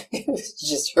haunted. It was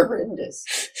just horrendous.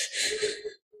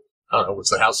 I don't know. Was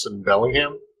the house in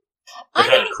Bellingham?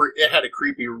 It had a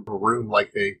creepy room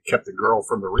like they kept the girl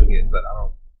from the ring in, but I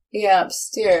don't. Yeah,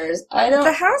 upstairs.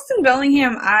 The house in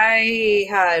Bellingham, I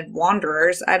had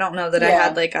wanderers. I don't know that I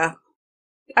had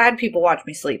I had people watch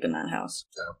me sleep in that house.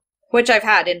 Yeah. Which I've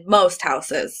had in most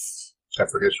houses.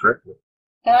 Except for his strictly.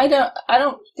 And I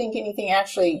don't think anything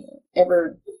actually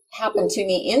ever happened to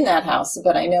me in that house,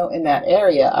 but I know in that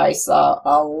area I saw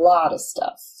a lot of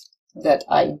stuff that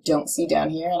I don't see down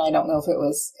here, and I don't know if it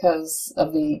was because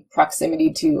of the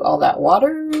proximity to all that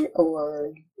water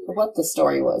or what the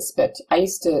story was, but I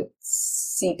used to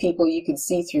see people you could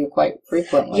see through quite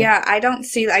frequently. Yeah, I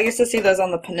used to see those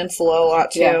on the peninsula a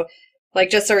lot too. Yeah.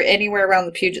 Just anywhere around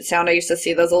the Puget Sound, I used to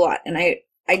see those a lot. And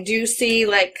I do see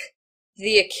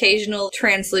the occasional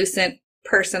translucent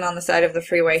person on the side of the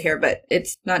freeway here, but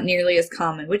it's not nearly as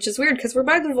common, which is weird because we're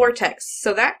by the vortex.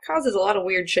 So that causes a lot of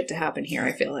weird shit to happen here,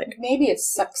 I feel like. Maybe it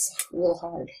sucks real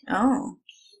hard. Oh.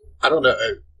 I don't know.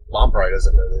 Mom probably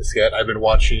doesn't know this yet. I've been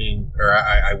watching, or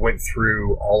I went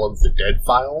through all of the Dead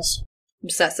files.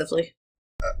 Obsessively.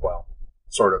 Well,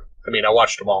 sort of. I mean, I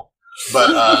watched them all.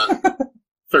 But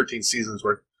 13 seasons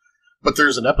worth. But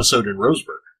there's an episode in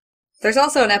Roseburg. There's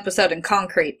also an episode in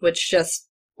Concrete, which just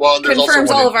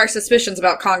confirms all of our suspicions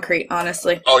about Concrete,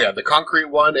 honestly. Oh, yeah. The Concrete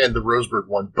one and the Roseburg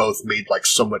one both made,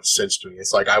 so much sense to me.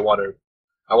 It's I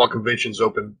want conventions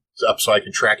open up so I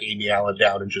can track Amy Allen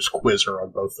down and just quiz her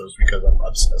on both those because I'm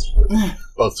obsessed with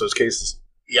both those cases.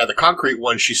 Yeah, the Concrete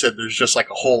one, she said there's just a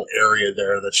whole area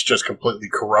there that's just completely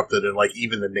corrupted and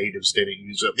even the natives didn't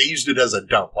use it. They used it as a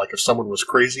dump. If someone was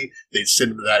crazy, they'd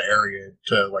send them to that area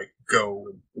to go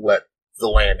and let the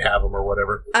land have them or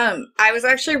whatever. I was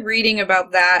actually reading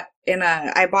about that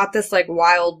I bought this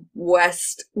Wild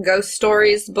West ghost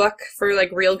stories book for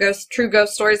true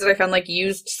ghost stories that I found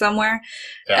used somewhere.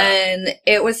 Yeah. And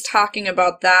it was talking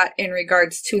about that in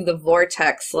regards to the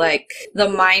vortex. The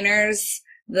miners,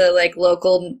 the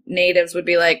local natives would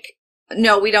be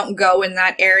no, we don't go in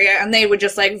that area. And they would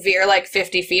just veer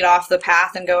 50 feet off the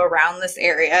path and go around this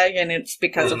area. And it's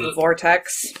because of the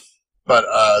vortex. But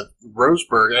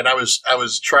Roseburg, and I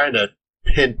was trying to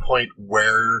pinpoint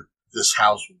where this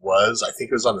house was. I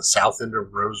think it was on the south end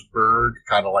of Roseburg,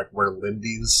 kind of where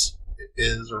Lindy's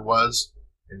is or was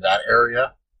in that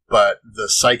area. But the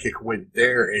psychic went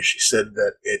there, and she said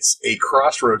that it's a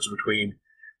crossroads between,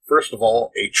 first of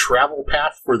all, a travel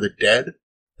path for the dead,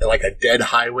 and a dead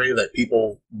highway that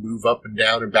people move up and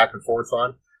down and back and forth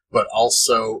on, but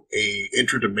also a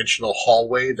interdimensional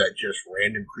hallway that just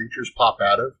random creatures pop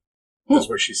out of. That's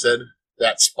what she said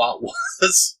that spot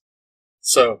was.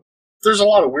 So there's a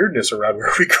lot of weirdness around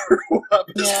where we grew up,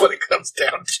 is what it comes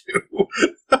down to.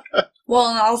 Well,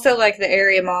 and also, the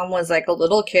area Mom was, a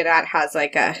little kid at has,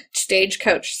 a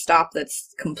stagecoach stop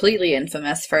that's completely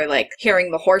infamous for,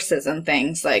 hearing the horses and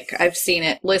things. I've seen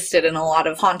it listed in a lot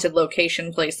of haunted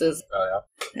location places. Oh,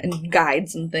 yeah. And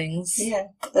guides and things. Yeah.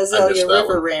 Azalea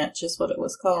River Ranch is what it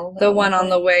was called. The one on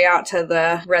the way out to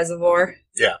the reservoir.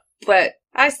 Yeah. But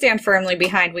I stand firmly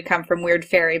behind we come from weird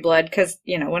fairy blood because,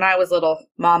 when I was little,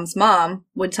 Mom's mom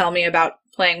would tell me about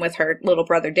playing with her little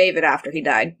brother David after he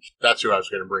died. That's who I was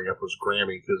going to bring up was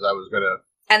Grammy because I was going to...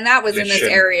 And that was in this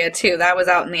area, too. That was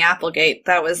out in the Applegate.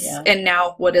 That was in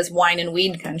now what is wine and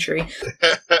weed country.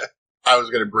 I was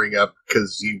going to bring up,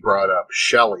 because you brought up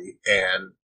Shelley,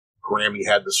 and Grammy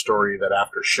had the story that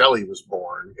after Shelley was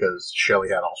born, because Shelley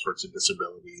had all sorts of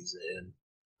disabilities and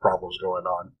problems going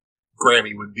on,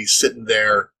 Grammy would be sitting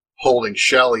there holding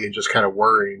Shelley and just kind of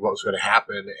worrying what was going to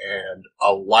happen, and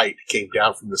a light came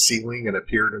down from the ceiling and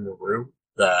appeared in the room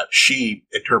that she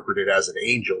interpreted as an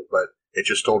angel, but it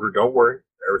just told her, don't worry,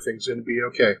 everything's going to be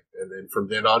okay. And then from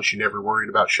then on, she never worried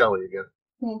about Shelley again.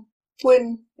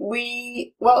 When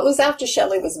it was after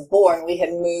Shelley was born, we had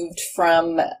moved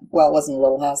from, it wasn't a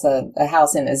little house, a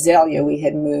house in Azalea. We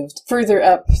had moved further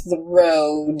up the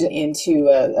road into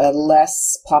a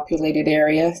less populated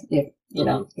area,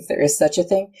 if there is such a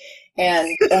thing.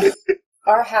 And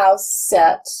our house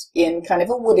sat in kind of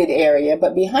a wooded area,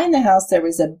 but behind the house there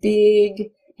was a big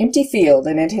empty field,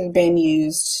 and it had been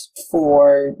used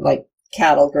for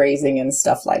cattle grazing and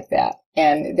stuff like that.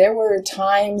 And there were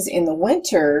times in the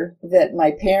winter that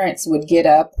my parents would get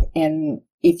up, and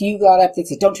if you got up, they'd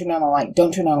say, don't turn on the light,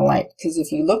 don't turn on the light. Because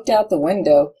if you looked out the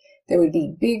window, there would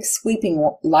be big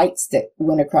sweeping lights that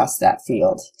went across that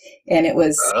field. And it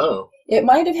was, it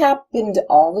might have happened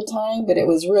all the time, but it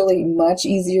was really much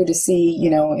easier to see, you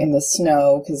know, in the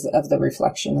snow because of the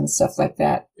reflection and stuff like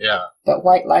that. Yeah. But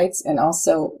white lights and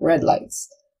also red lights.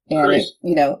 And, it,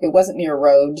 you know, it wasn't near a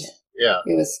road. Yeah.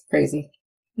 It was crazy.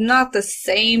 Not the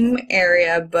same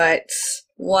area, but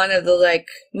one of the like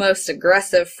most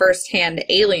aggressive firsthand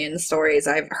alien stories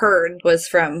I've heard was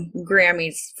from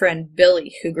Grammy's friend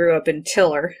Billy, who grew up in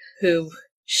Tiller, who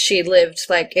she lived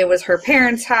like it was her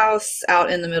parents' house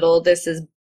out in the middle. This is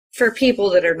for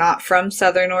people that are not from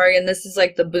Southern Oregon. This is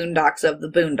like the boondocks of the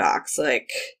boondocks. Like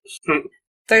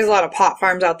there's a lot of pot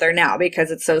farms out there now because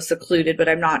it's so secluded, but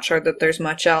I'm not sure that there's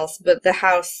much else. But the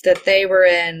house that they were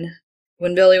in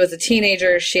when Billy was a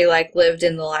teenager, she like lived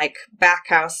in the like back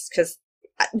house. Because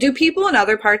do people in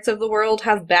other parts of the world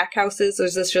have back houses, or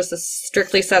is this just a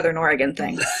strictly Southern Oregon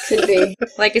thing? Could be.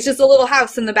 Like it's just a little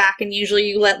house in the back, and usually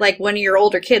you let like one of your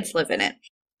older kids live in it.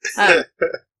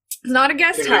 Not a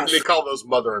guest house. They call those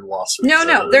mother-in-law suites.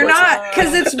 No, they're not,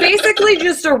 because it's basically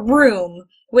just a room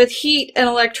with heat and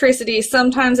electricity.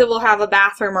 Sometimes it will have a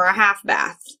bathroom or a half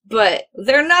bath, but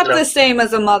they're not the same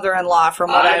as a mother-in-law from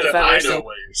what I've ever seen. I know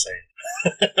what you're saying.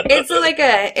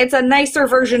 It's a nicer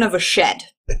version of a shed.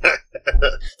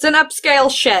 It's an upscale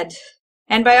shed.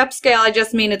 And by upscale, I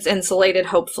just mean it's insulated,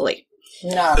 hopefully.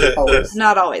 Not always.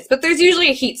 Not always. But there's usually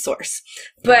a heat source.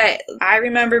 But I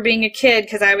remember being a kid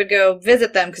because I would go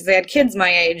visit them because they had kids my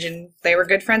age and they were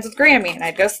good friends with Grammy. And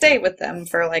I'd go stay with them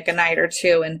for like a night or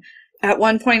two. And at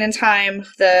one point in time,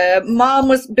 the mom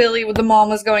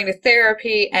was going to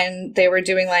therapy and they were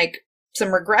doing like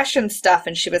some regression stuff,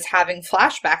 and she was having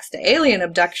flashbacks to alien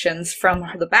abductions from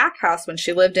the back house when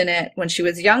she lived in it when she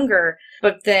was younger.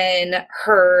 But then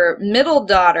her middle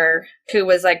daughter, who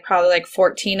was like probably like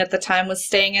 14 at the time, was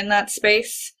staying in that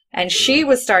space, and she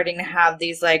was starting to have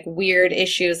these like weird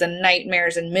issues and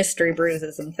nightmares and mystery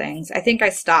bruises and things. I think I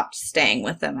stopped staying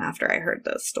with them after I heard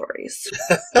those stories.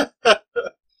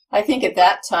 I think at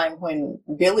that time when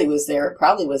Billy was there, it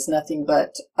probably was nothing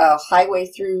but a highway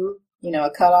through, you know,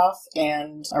 a cutoff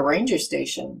and a ranger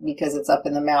station because it's up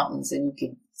in the mountains and you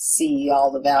can see all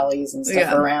the valleys and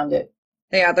stuff around it.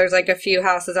 Yeah, there's like a few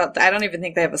houses out there. I don't even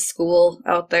think they have a school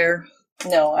out there.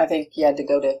 No, I think you had to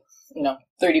go to,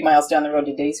 30 miles down the road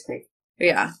to Days Creek.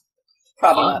 Yeah.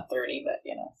 Probably not 30, but,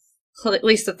 Well, at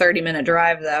least a 30-minute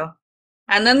drive, though.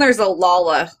 And then there's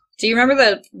Olalla. Do you remember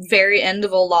the very end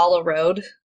of Olalla Road?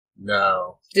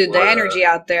 No. Dude, the energy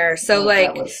out there. So,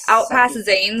 out past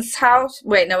Zane's house.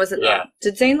 Wait, no, was it? Yeah.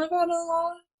 Did Zane live on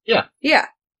Olalla? Yeah. Yeah.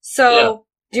 So,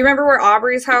 do you remember where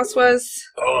Aubrey's house was?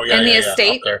 Oh, yeah. In the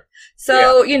estate?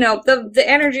 So, the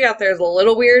energy out there is a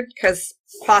little weird,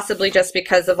 possibly just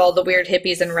because of all the weird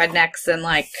hippies and rednecks and,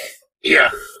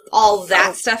 all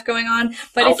that stuff going on.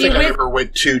 But I ever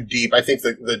went too deep. I think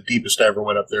the deepest I ever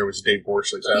went up there was Dave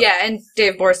Borsley's house. Yeah, and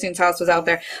Dave Borstein's house was out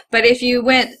there. But if you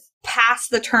went past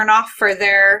the turnoff for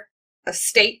their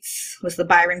estates, was the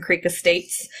Byron Creek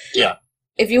Estates. Yeah.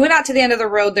 If you went out to the end of the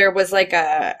road, there was like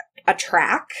a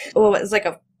track. Oh, it was like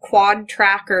a quad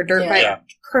track or dirt bike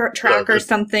track or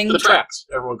something. The tracks.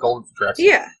 Everyone called it the tracks.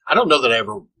 Yeah. I don't know that I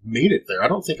ever made it there. I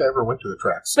don't think I ever went to the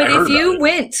tracks. But if you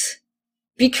went,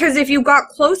 because if you got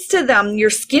close to them,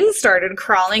 your skin started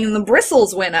crawling and the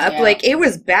bristles went up. Yeah. Like, it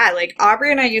was bad. Like,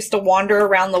 Aubrey and I used to wander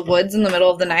around the woods in the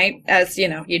middle of the night, as,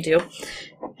 you do,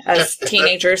 as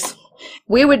teenagers.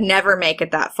 We would never make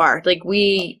it that far. Like,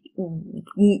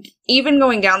 even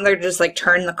going down there, just,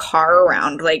 turn the car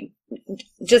around,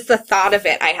 just the thought of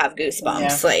it, I have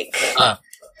goosebumps. Yeah.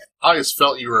 I just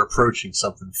felt you were approaching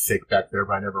something thick back there,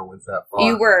 but I never went that far.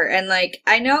 You were, and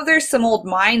I know there's some old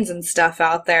mines and stuff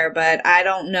out there, but I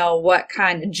don't know what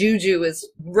kind of juju is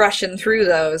rushing through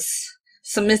those.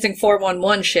 Some missing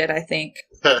 411 shit, I think.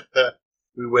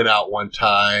 We went out one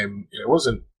time. It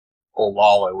wasn't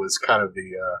Olalla, it was kind of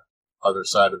the other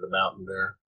side of the mountain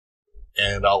there.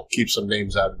 And I'll keep some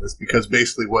names out of this, because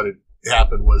basically what had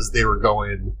happened was they were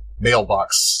going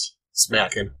mailbox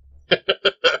smacking.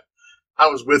 I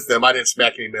was with them. I didn't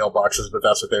smack any mailboxes, but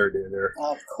that's what they were doing there.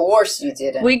 Of course you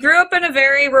didn't. We grew up in a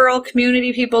very rural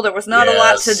community, people. There was not a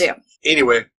lot to do.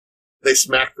 Anyway, they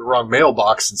smacked the wrong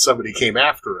mailbox and somebody came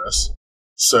after us.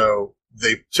 So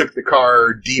they took the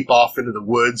car deep off into the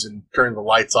woods and turned the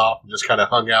lights off and just kind of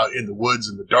hung out in the woods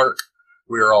in the dark.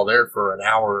 We were all there for an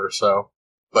hour or so.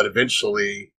 But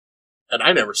eventually, and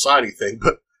I never saw anything,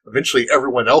 but eventually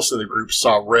everyone else in the group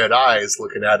saw red eyes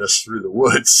looking at us through the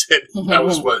woods, and that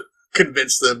was what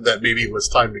convinced them that maybe it was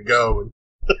time to go and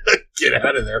get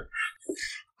out of there.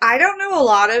 I don't know a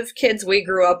lot of kids we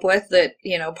grew up with that,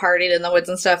 partied in the woods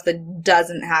and stuff that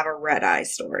doesn't have a red eye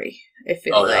story. I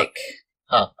feel like.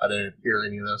 Huh, I didn't hear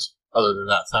any of those other than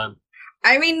that time.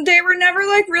 I mean, they were never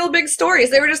like real big stories.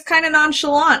 They were just kind of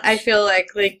nonchalant. I feel like,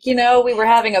 we were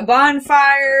having a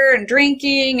bonfire and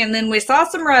drinking, and then we saw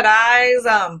some red eyes,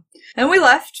 and we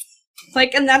left.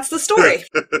 And that's the story.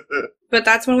 But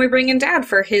that's when we bring in Dad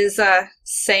for his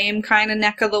same kind of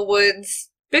neck of the woods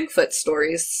Bigfoot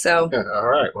stories. So, yeah, all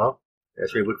right. Well, I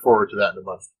guess we look forward to that in a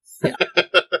month. Yeah.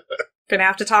 Gonna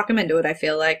have to talk him into it, I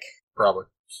feel like. Probably.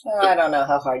 I don't know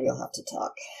how hard you'll have to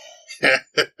talk.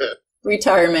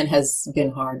 Retirement has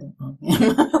been hard on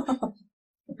him.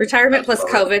 Retirement plus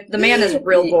COVID. The man is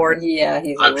real bored. Yeah,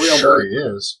 he's I'm real sure bored. he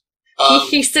is.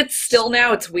 He sits still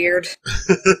now. It's weird.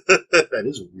 That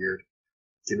is weird.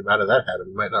 Get him out of that habit.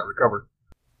 He might not recover.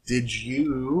 Did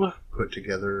you put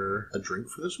together a drink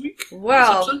for this week?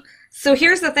 Well, so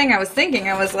here's the thing I was thinking.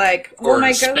 I was like, or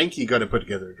is Spanky going to put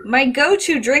together a drink? My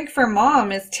go-to drink for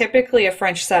Mom is typically a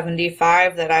French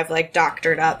 75 that I've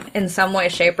doctored up in some way,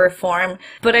 shape, or form.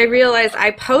 But I realized I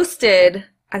posted,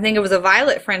 I think it was a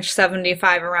violet French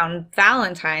 75 around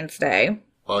Valentine's Day.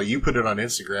 Well, you put it on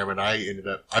Instagram, and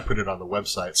I put it on the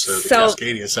website, so the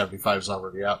Cascadia 75 is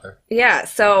already out there. Yeah,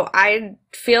 so I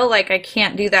feel like I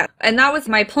can't do that. And that was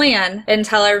my plan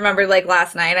until I remembered,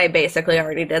 last night, I basically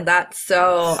already did that.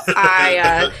 So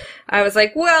I was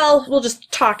like, well, we'll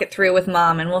just talk it through with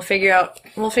Mom, and we'll figure out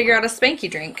a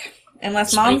Spanky drink.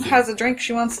 Unless Mom has a drink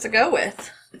she wants to go with.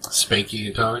 Spanky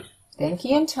and tonic?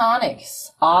 Spanky and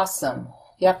tonics. Awesome.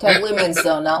 You have to have lemons,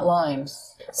 though, not limes.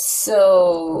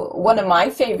 So, one of my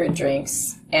favorite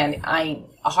drinks, and I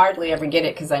hardly ever get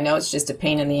it because I know it's just a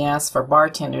pain in the ass for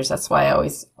bartenders. That's why I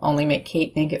always only make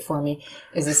Cait make it for me,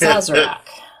 is a sazerac.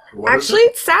 Actually,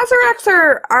 sazeracs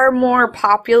are more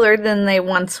popular than they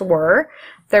once were.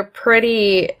 They're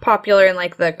pretty popular in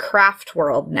the craft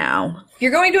world now. If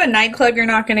you're going to a nightclub, you're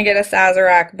not going to get a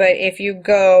sazerac, but if you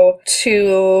go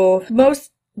to most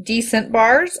decent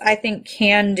bars, I think,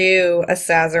 can do a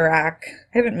sazerac.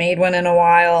 I haven't made one in a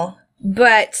while.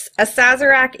 But a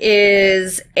sazerac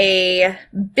is a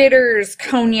bitters,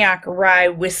 cognac, rye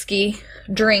whiskey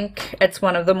drink. It's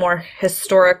one of the more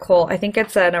historical. I think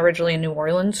it's originally a New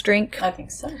Orleans drink. I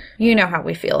think so. You know how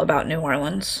we feel about New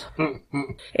Orleans.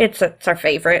 It's our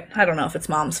favorite. I don't know if it's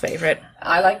Mom's favorite.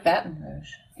 I like Baton Rouge,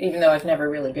 even though I've never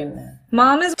really been there.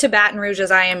 Mom is to Baton Rouge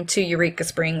as I am to Eureka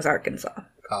Springs, Arkansas.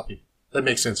 Copy. That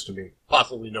makes sense to me.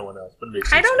 Possibly no one else, but it makes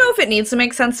sense. I don't know if it needs to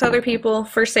make sense to other people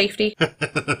for safety.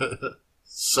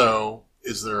 So,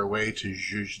 is there a way to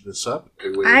zhuzh this up?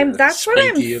 That's what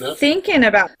I'm thinking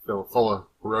about. So full of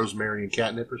rosemary and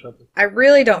catnip or something? I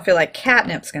really don't feel like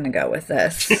catnip's going to go with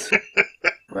this.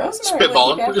 Rosemary.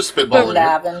 Spitballing. We're just spitballing.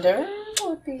 Lavender.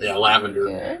 Yeah,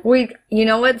 lavender. You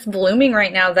know what's blooming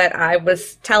right now that I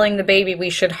was telling the baby we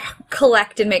should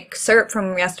collect and make syrup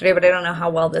from yesterday, but I don't know how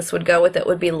well this would go with it,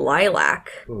 would be lilac.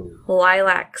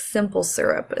 Lilac simple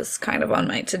syrup is kind of on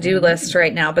my to-do list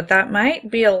right now, but that might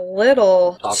be a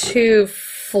little too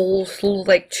full,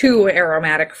 too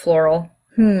aromatic floral.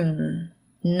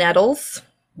 Nettles.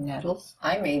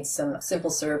 I made some simple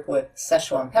syrup with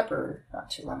Szechuan pepper not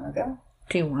too long ago.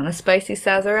 Do you want a spicy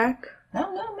sazerac? I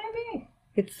don't know, maybe.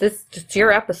 It's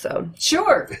your episode.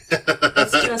 Sure.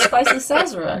 Let's do a spicy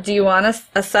sazerac. Do you want a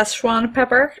Szechuan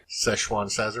pepper? Szechuan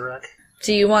sazerac?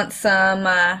 Do you want some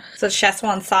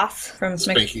Szechuan sauce from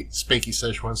Spanky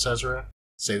Szechuan sazerac?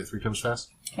 Say it 3 times fast.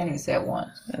 Can't even say it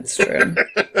once. That's true.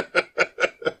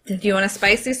 Do you want a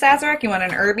spicy sazerac? You want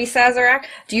an herby sazerac?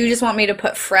 Do you just want me to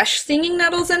put fresh stinging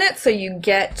nettles in it so you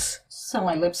get... So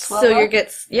my lips swell up?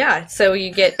 So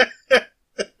you get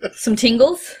some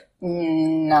tingles?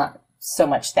 Not so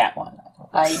much that one.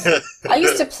 I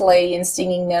used to play in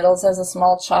stinging nettles as a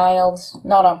small child.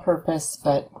 Not on purpose,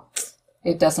 but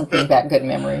it doesn't bring back good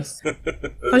memories. I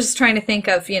was just trying to think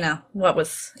of, what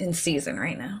was in season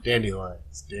right now.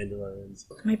 Dandelions.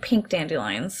 My pink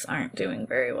dandelions aren't doing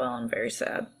very well. I'm very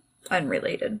sad.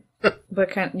 Unrelated. What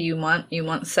kind do you want? You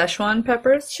want Szechuan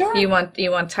peppers? Sure. You want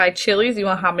Thai chilies? You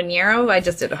want habanero? I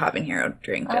just did a habanero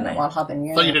drink. I don't want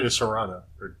habanero. I thought you did a serrano,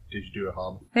 or did you do a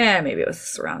hab? Yeah, maybe it was a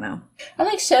serrano. I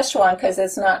like Szechuan because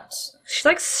it's not... She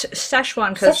likes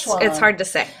Szechuan because it's hard to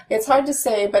say. It's hard to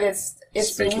say, but it's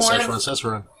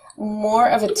more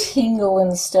of a tingle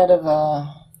instead of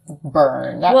a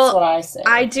burn. That's what I say.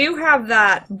 I do have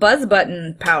that buzz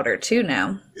button powder too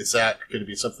now. Is that going to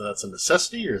be something that's a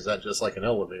necessity, or is that just like an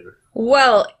elevator?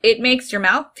 Well, it makes your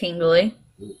mouth tingly.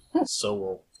 So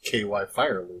will KY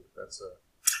Fire Loop. That's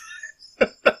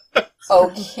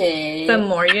Okay. The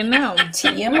more you know.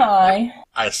 TMI.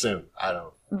 I assume. I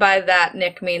don't. By that,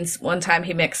 Nick means one time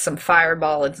he mixed some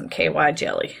Fireball and some KY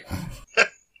jelly.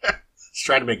 He's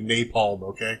trying to make napalm,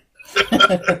 okay?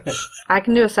 I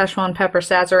can do a Szechuan pepper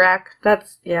sazerac.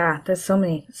 There's so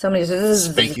many.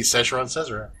 Spanky Szechuan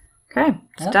Sazerac. Okay,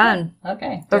 it's done.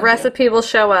 Okay. The recipe will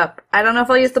show up. I don't know if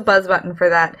I'll use the buzz button for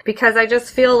that, because I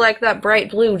just feel like that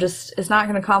bright blue just is not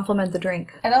going to complement the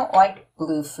drink. I don't like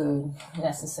blue food,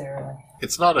 necessarily.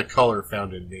 It's not a color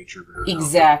found in nature.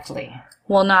 Exactly.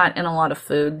 Well, not in a lot of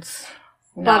foods.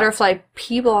 Butterfly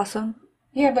pea blossom.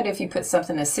 Yeah, but if you put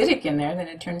something acidic in there, then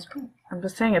it turns blue. I'm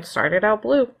just saying it started out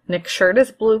blue. Nick's shirt is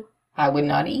blue. I would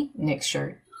not eat Nick's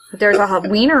shirt. There's a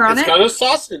wiener on It's it. got a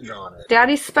sausage on it.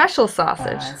 Daddy's special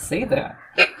sausage. I see that.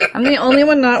 I'm the only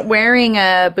one not wearing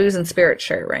a booze and spirit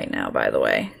shirt right now, by the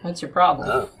way. What's your problem?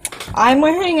 Oh. I'm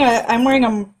wearing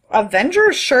a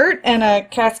Avengers shirt and a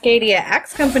Cascadia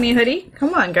Axe Company hoodie.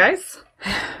 Come on, guys.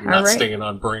 You're not All right. staying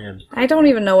on brand. I don't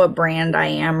even know what brand I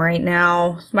am right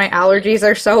now. My allergies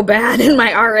are so bad and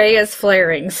my RA is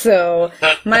flaring, so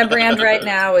my brand right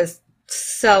now is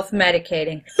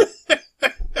self-medicating.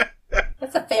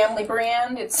 It's a family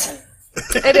brand. It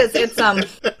is.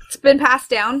 It's been passed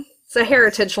down. It's a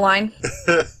heritage line.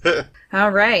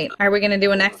 All right. Are we going to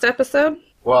do a next episode?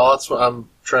 Well, that's what I'm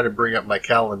trying to bring up my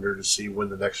calendar to see when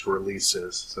the next release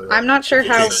is. So I'm not sure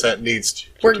how that needs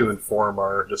to inform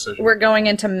our decision. we're going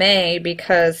into May,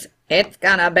 because it's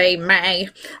gonna be May.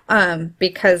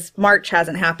 Because March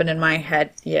hasn't happened in my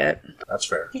head yet. That's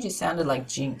fair. You just sounded like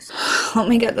Jinx. Oh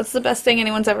my god, that's the best thing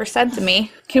anyone's ever said to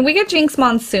me. Can we get Jinx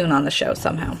Monsoon on the show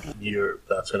somehow?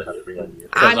 That's going to have to be on you.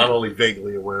 Because I'm only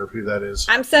vaguely aware of who that is.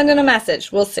 I'm sending a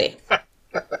message. We'll see.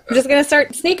 I'm just going to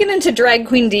start sneaking into drag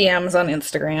queen DMs on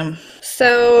Instagram.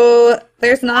 So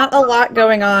there's not a lot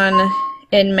going on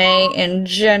in May in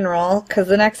general, because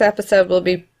the next episode will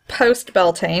be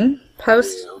post-Beltane,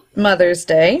 post-Mother's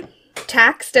Day.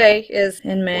 Tax Day is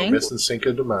in May. We're missing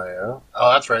Cinco de Mayo.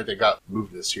 Oh, that's right. They got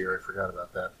moved this year. I forgot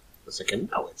about that. I was thinking,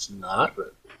 no, it's not.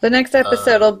 But The next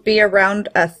episode will be around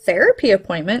a therapy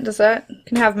appointment.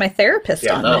 Can have my therapist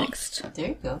on next. There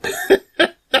you go.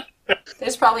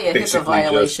 There's probably a HIPAA basically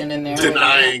violation in there.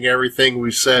 denying everything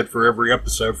we've said for every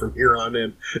episode from here on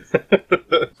in.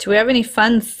 Do we have any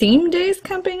fun theme days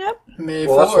coming up? May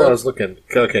Well, that's what I 4th. was looking.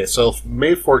 Okay, so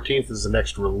May 14th is the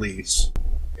next release.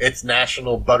 It's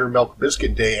National Buttermilk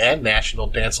Biscuit Day and National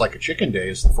Dance Like a Chicken Day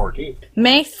is the 14th.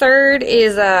 May 3rd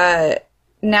is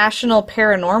National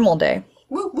Paranormal Day.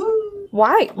 Woo woo.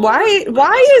 Why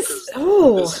is...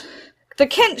 Oh... The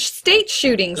Kent State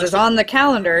shootings is on the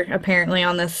calendar, apparently,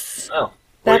 on this. Oh,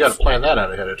 well, we got to plan that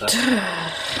out ahead of time.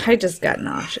 I just got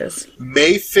nauseous.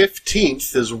 May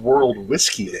 15th is World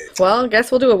Whiskey Day. Well, I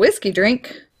guess we'll do a whiskey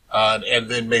drink. And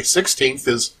then May 16th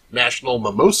is National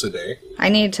Mimosa Day. I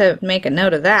need to make a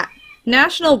note of that.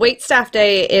 National Waitstaff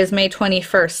Day is May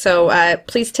 21st, so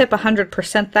please tip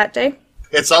 100% that day.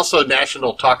 It's also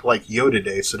National Talk Like Yoda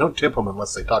Day, so don't tip them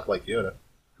unless they talk like Yoda.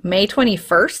 May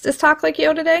 21st is Talk Like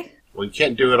Yoda Day? Well, you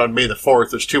can't do it on May the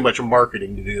 4th. There's too much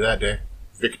marketing to do that day.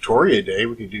 Victoria Day,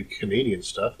 we can do Canadian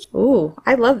stuff. Ooh,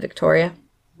 I love Victoria.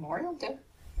 Memorial Day.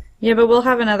 Yeah, but we'll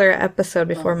have another episode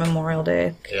before Memorial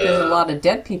Day. Yeah. There's a lot of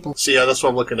dead people. See, yeah, that's what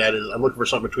I'm looking at. I'm looking for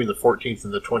something between the 14th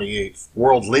and the 28th.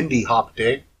 World Lindy Hop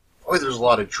Day. Boy, there's a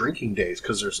lot of drinking days,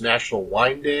 because there's National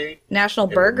Wine Day. National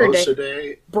and Burger Mimosa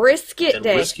Day. Brisket and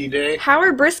Day. Whiskey Day. How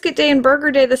are Brisket Day and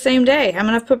Burger Day the same day? I'm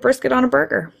going to put brisket on a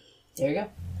burger. There you go.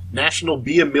 National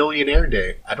Be a Millionaire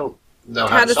Day. I don't know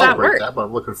How how to does that celebrate work? that, but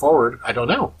I'm looking forward. I don't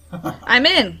know. I'm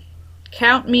in.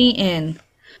 Count me in.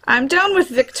 I'm down with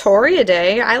Victoria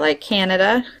Day. I like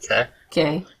Canada. Okay.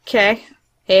 Okay. Okay.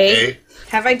 Hey.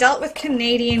 Have I dealt with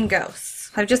Canadian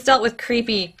ghosts? I've just dealt with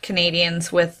creepy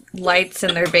Canadians with lights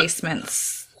in their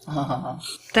basements.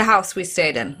 The house we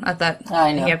stayed in. I thought,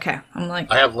 I know. yeah, okay. I'm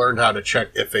like, I have learned how to check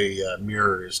if a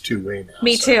mirror is two-way now.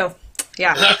 me too.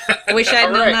 Yeah. I wish I'd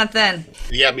All known right. that then.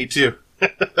 Yeah, me too.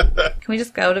 Can we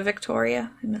just go to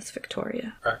Victoria? I miss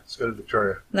Victoria. All right, let's go to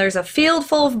Victoria. There's a field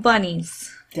full of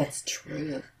bunnies. That's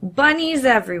true. Bunnies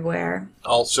everywhere.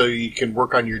 Also, you can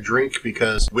work on your drink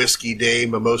because Whiskey Day,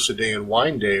 Mimosa Day, and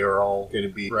Wine Day are all going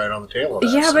to be right on the tail of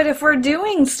that. Yeah, so- but if we're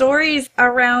doing stories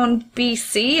around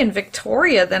BC and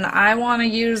Victoria, then I want to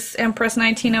use Empress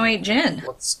 1908 gin.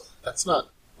 That's not...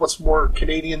 What's more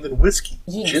Canadian than whiskey?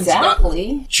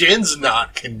 Exactly. Gin's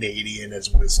not Canadian as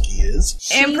whiskey is.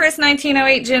 Empress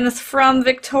 1908 gin is from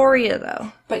Victoria,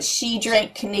 though. But she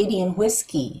drank Canadian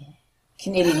whiskey.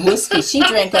 Canadian whiskey. She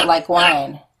drank it like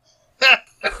wine.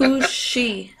 Who's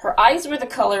she? Her eyes were the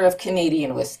color of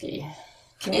Canadian whiskey.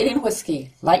 Canadian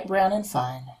whiskey, light brown and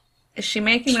fine. Is she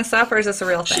making this up, or is this a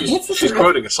real thing? She's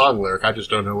quoting a song lyric. I just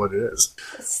don't know what it is.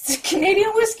 It's a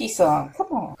Canadian whiskey song. Come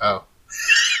on. Oh.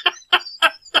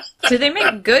 Do they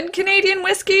make good Canadian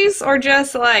whiskeys, or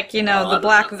just like, the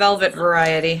black velvet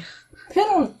variety?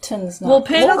 Pendleton's not. Well,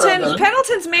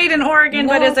 Pendleton's made in Oregon,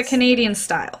 but is a Canadian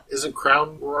style. Isn't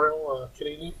Crown Royal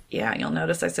Canadian? Yeah, you'll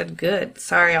notice I said good.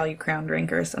 Sorry, all you Crown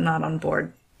drinkers. I'm not on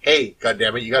board. Hey,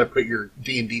 goddammit, you got to put your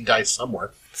D&D dice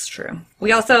somewhere. It's true.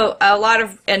 We also, a lot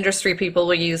of industry people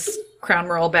will use Crown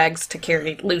Royal bags to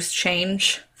carry loose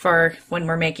change for when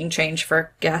we're making change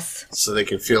for guests. So they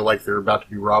can feel like they're about to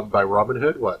be robbed by Robin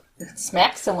Hood? What?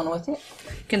 Smack someone with it.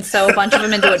 You can sew a bunch of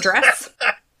them into a dress.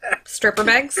 Stripper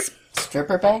bags.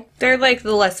 Stripper bag? They're like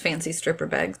the less fancy stripper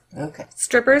bags. Okay.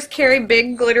 Strippers carry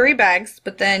big glittery bags,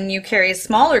 but then you carry a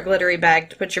smaller glittery bag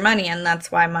to put your money in.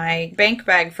 That's why my bank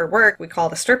bag for work we call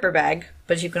the stripper bag,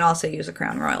 but you can also use a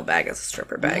Crown Royal bag as a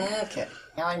stripper bag. Okay.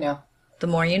 Now I know. The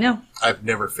more you know. I've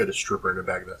never fit a stripper in a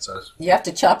bag that size. You have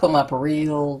to chop them up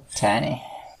real tiny.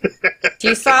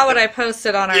 You saw what I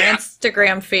posted on our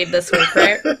Instagram feed this week,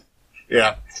 right?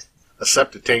 Yeah. A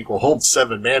septic tank will hold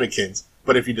 7 mannequins,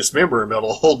 but if you dismember them,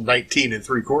 it'll hold 19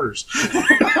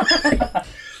 3/4.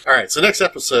 All right, so next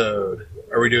episode,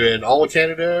 are we doing all of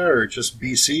Canada, or just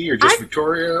BC, or just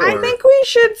Victoria? Or? I think we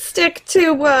should stick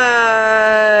to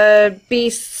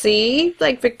BC,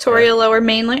 like Victoria, Lower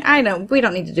Mainland. I know we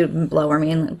don't need to do Lower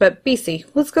Mainland, but BC.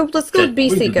 Let's go. Let's go. Okay,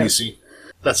 BC. Go. BC.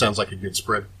 That sounds like a good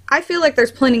spread. I feel like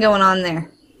there's plenty going on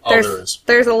there. There is.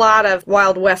 There's a lot of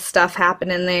Wild West stuff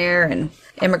happening there, and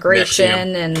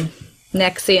immigration and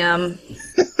NXIVM.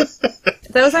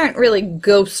 Those aren't really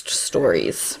ghost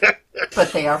stories.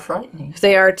 But they are frightening.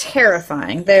 They are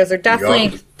terrifying. Those are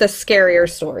definitely the scarier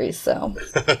stories, so.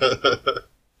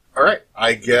 All right.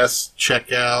 I guess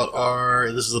check out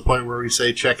this is the point where we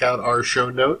say check out our show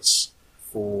notes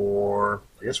for,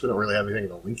 I guess we don't really have anything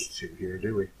to link to here,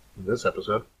 do we, in this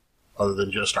episode? Other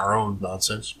than just our own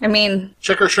nonsense. I mean...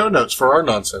 Check our show notes for our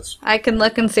nonsense. I can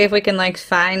look and see if we can,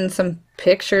 find some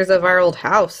pictures of our old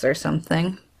house or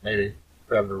something. Maybe.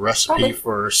 We have the recipe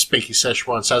for Spanky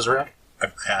Szechuan Sazerac. I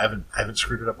haven't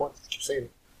screwed it up once. I keep saying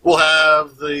it. We'll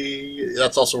have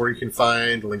that's also where you can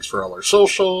find links for all our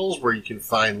socials, where you can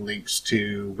find links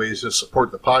to ways to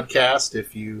support the podcast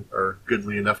if you are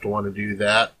goodly enough to want to do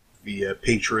that via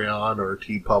Patreon or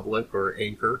TeePublic or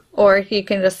Anchor. Or you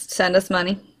can just send us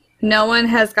money. No one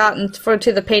has gotten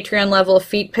to the Patreon level of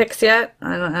feet pics yet.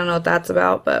 I don't know what that's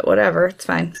about, but whatever. It's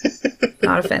fine.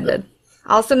 Not offended.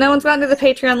 Also, no one's gotten to the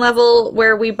Patreon level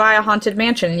where we buy a haunted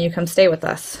mansion and you come stay with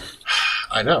us.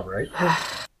 I know, right?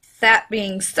 That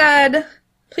being said,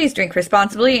 please drink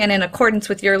responsibly and in accordance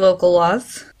with your local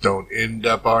laws. Don't end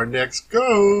up our next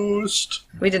ghost.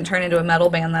 We didn't turn into a metal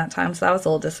band that time, so that was a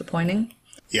little disappointing.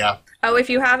 Yeah. Oh, if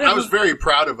you haven't... I was very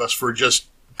proud of us for just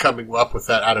coming up with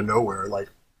that out of nowhere.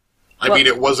 I mean,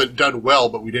 it wasn't done well,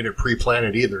 but we didn't pre-plan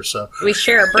it either, so... We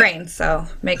share a brain, so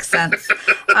makes sense.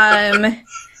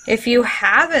 If you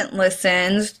haven't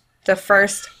listened, the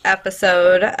first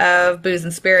episode of Booze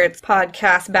and Spirits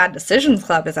podcast, Bad Decisions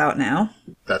Club, is out now.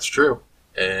 That's true.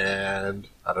 And,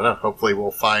 I don't know, hopefully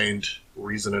we'll find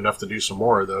reason enough to do some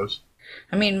more of those.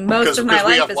 I mean, most of my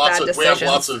life is bad decisions. We have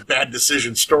lots of bad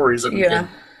decision stories that we can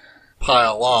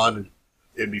pile on, and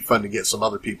it'd be fun to get some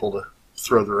other people to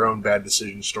throw their own bad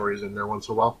decision stories in there once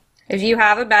in a while. If you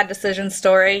have a bad decision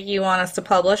story you want us to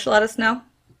publish, let us know.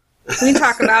 We can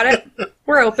talk about it.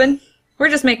 We're open. We're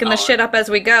just making the shit up as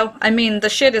we go. I mean, the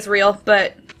shit is real,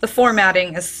 but the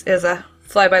formatting is a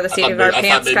fly by the seat of our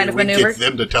pants kind of maneuver. Get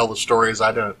them to tell the stories.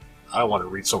 I don't want to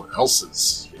read someone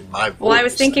else's in my voice. Well, I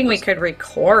was thinking we could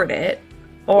record it,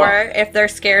 or if they're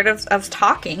scared of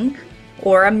talking,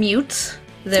 or a mute,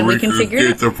 then we can figure it out.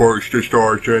 Get the first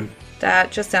distortion.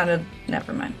 That just sounded...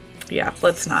 Never mind. Yeah,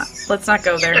 let's not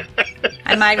go there.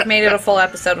 I might have made it a full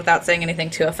episode without saying anything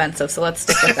too offensive, so let's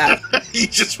stick with that.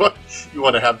 You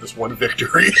want to have this one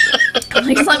victory.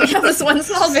 Please let me have this one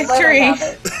small victory.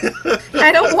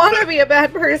 I don't want to be a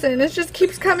bad person. It just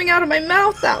keeps coming out of my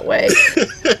mouth that way.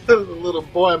 The little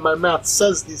boy in my mouth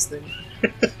says these things.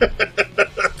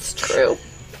 It's true.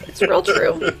 It's real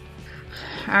true.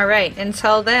 All right,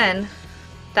 until then,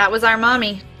 that was our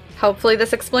mommy. Hopefully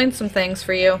this explains some things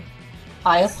for you.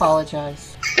 I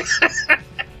apologize.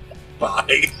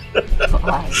 Bye.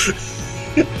 Bye.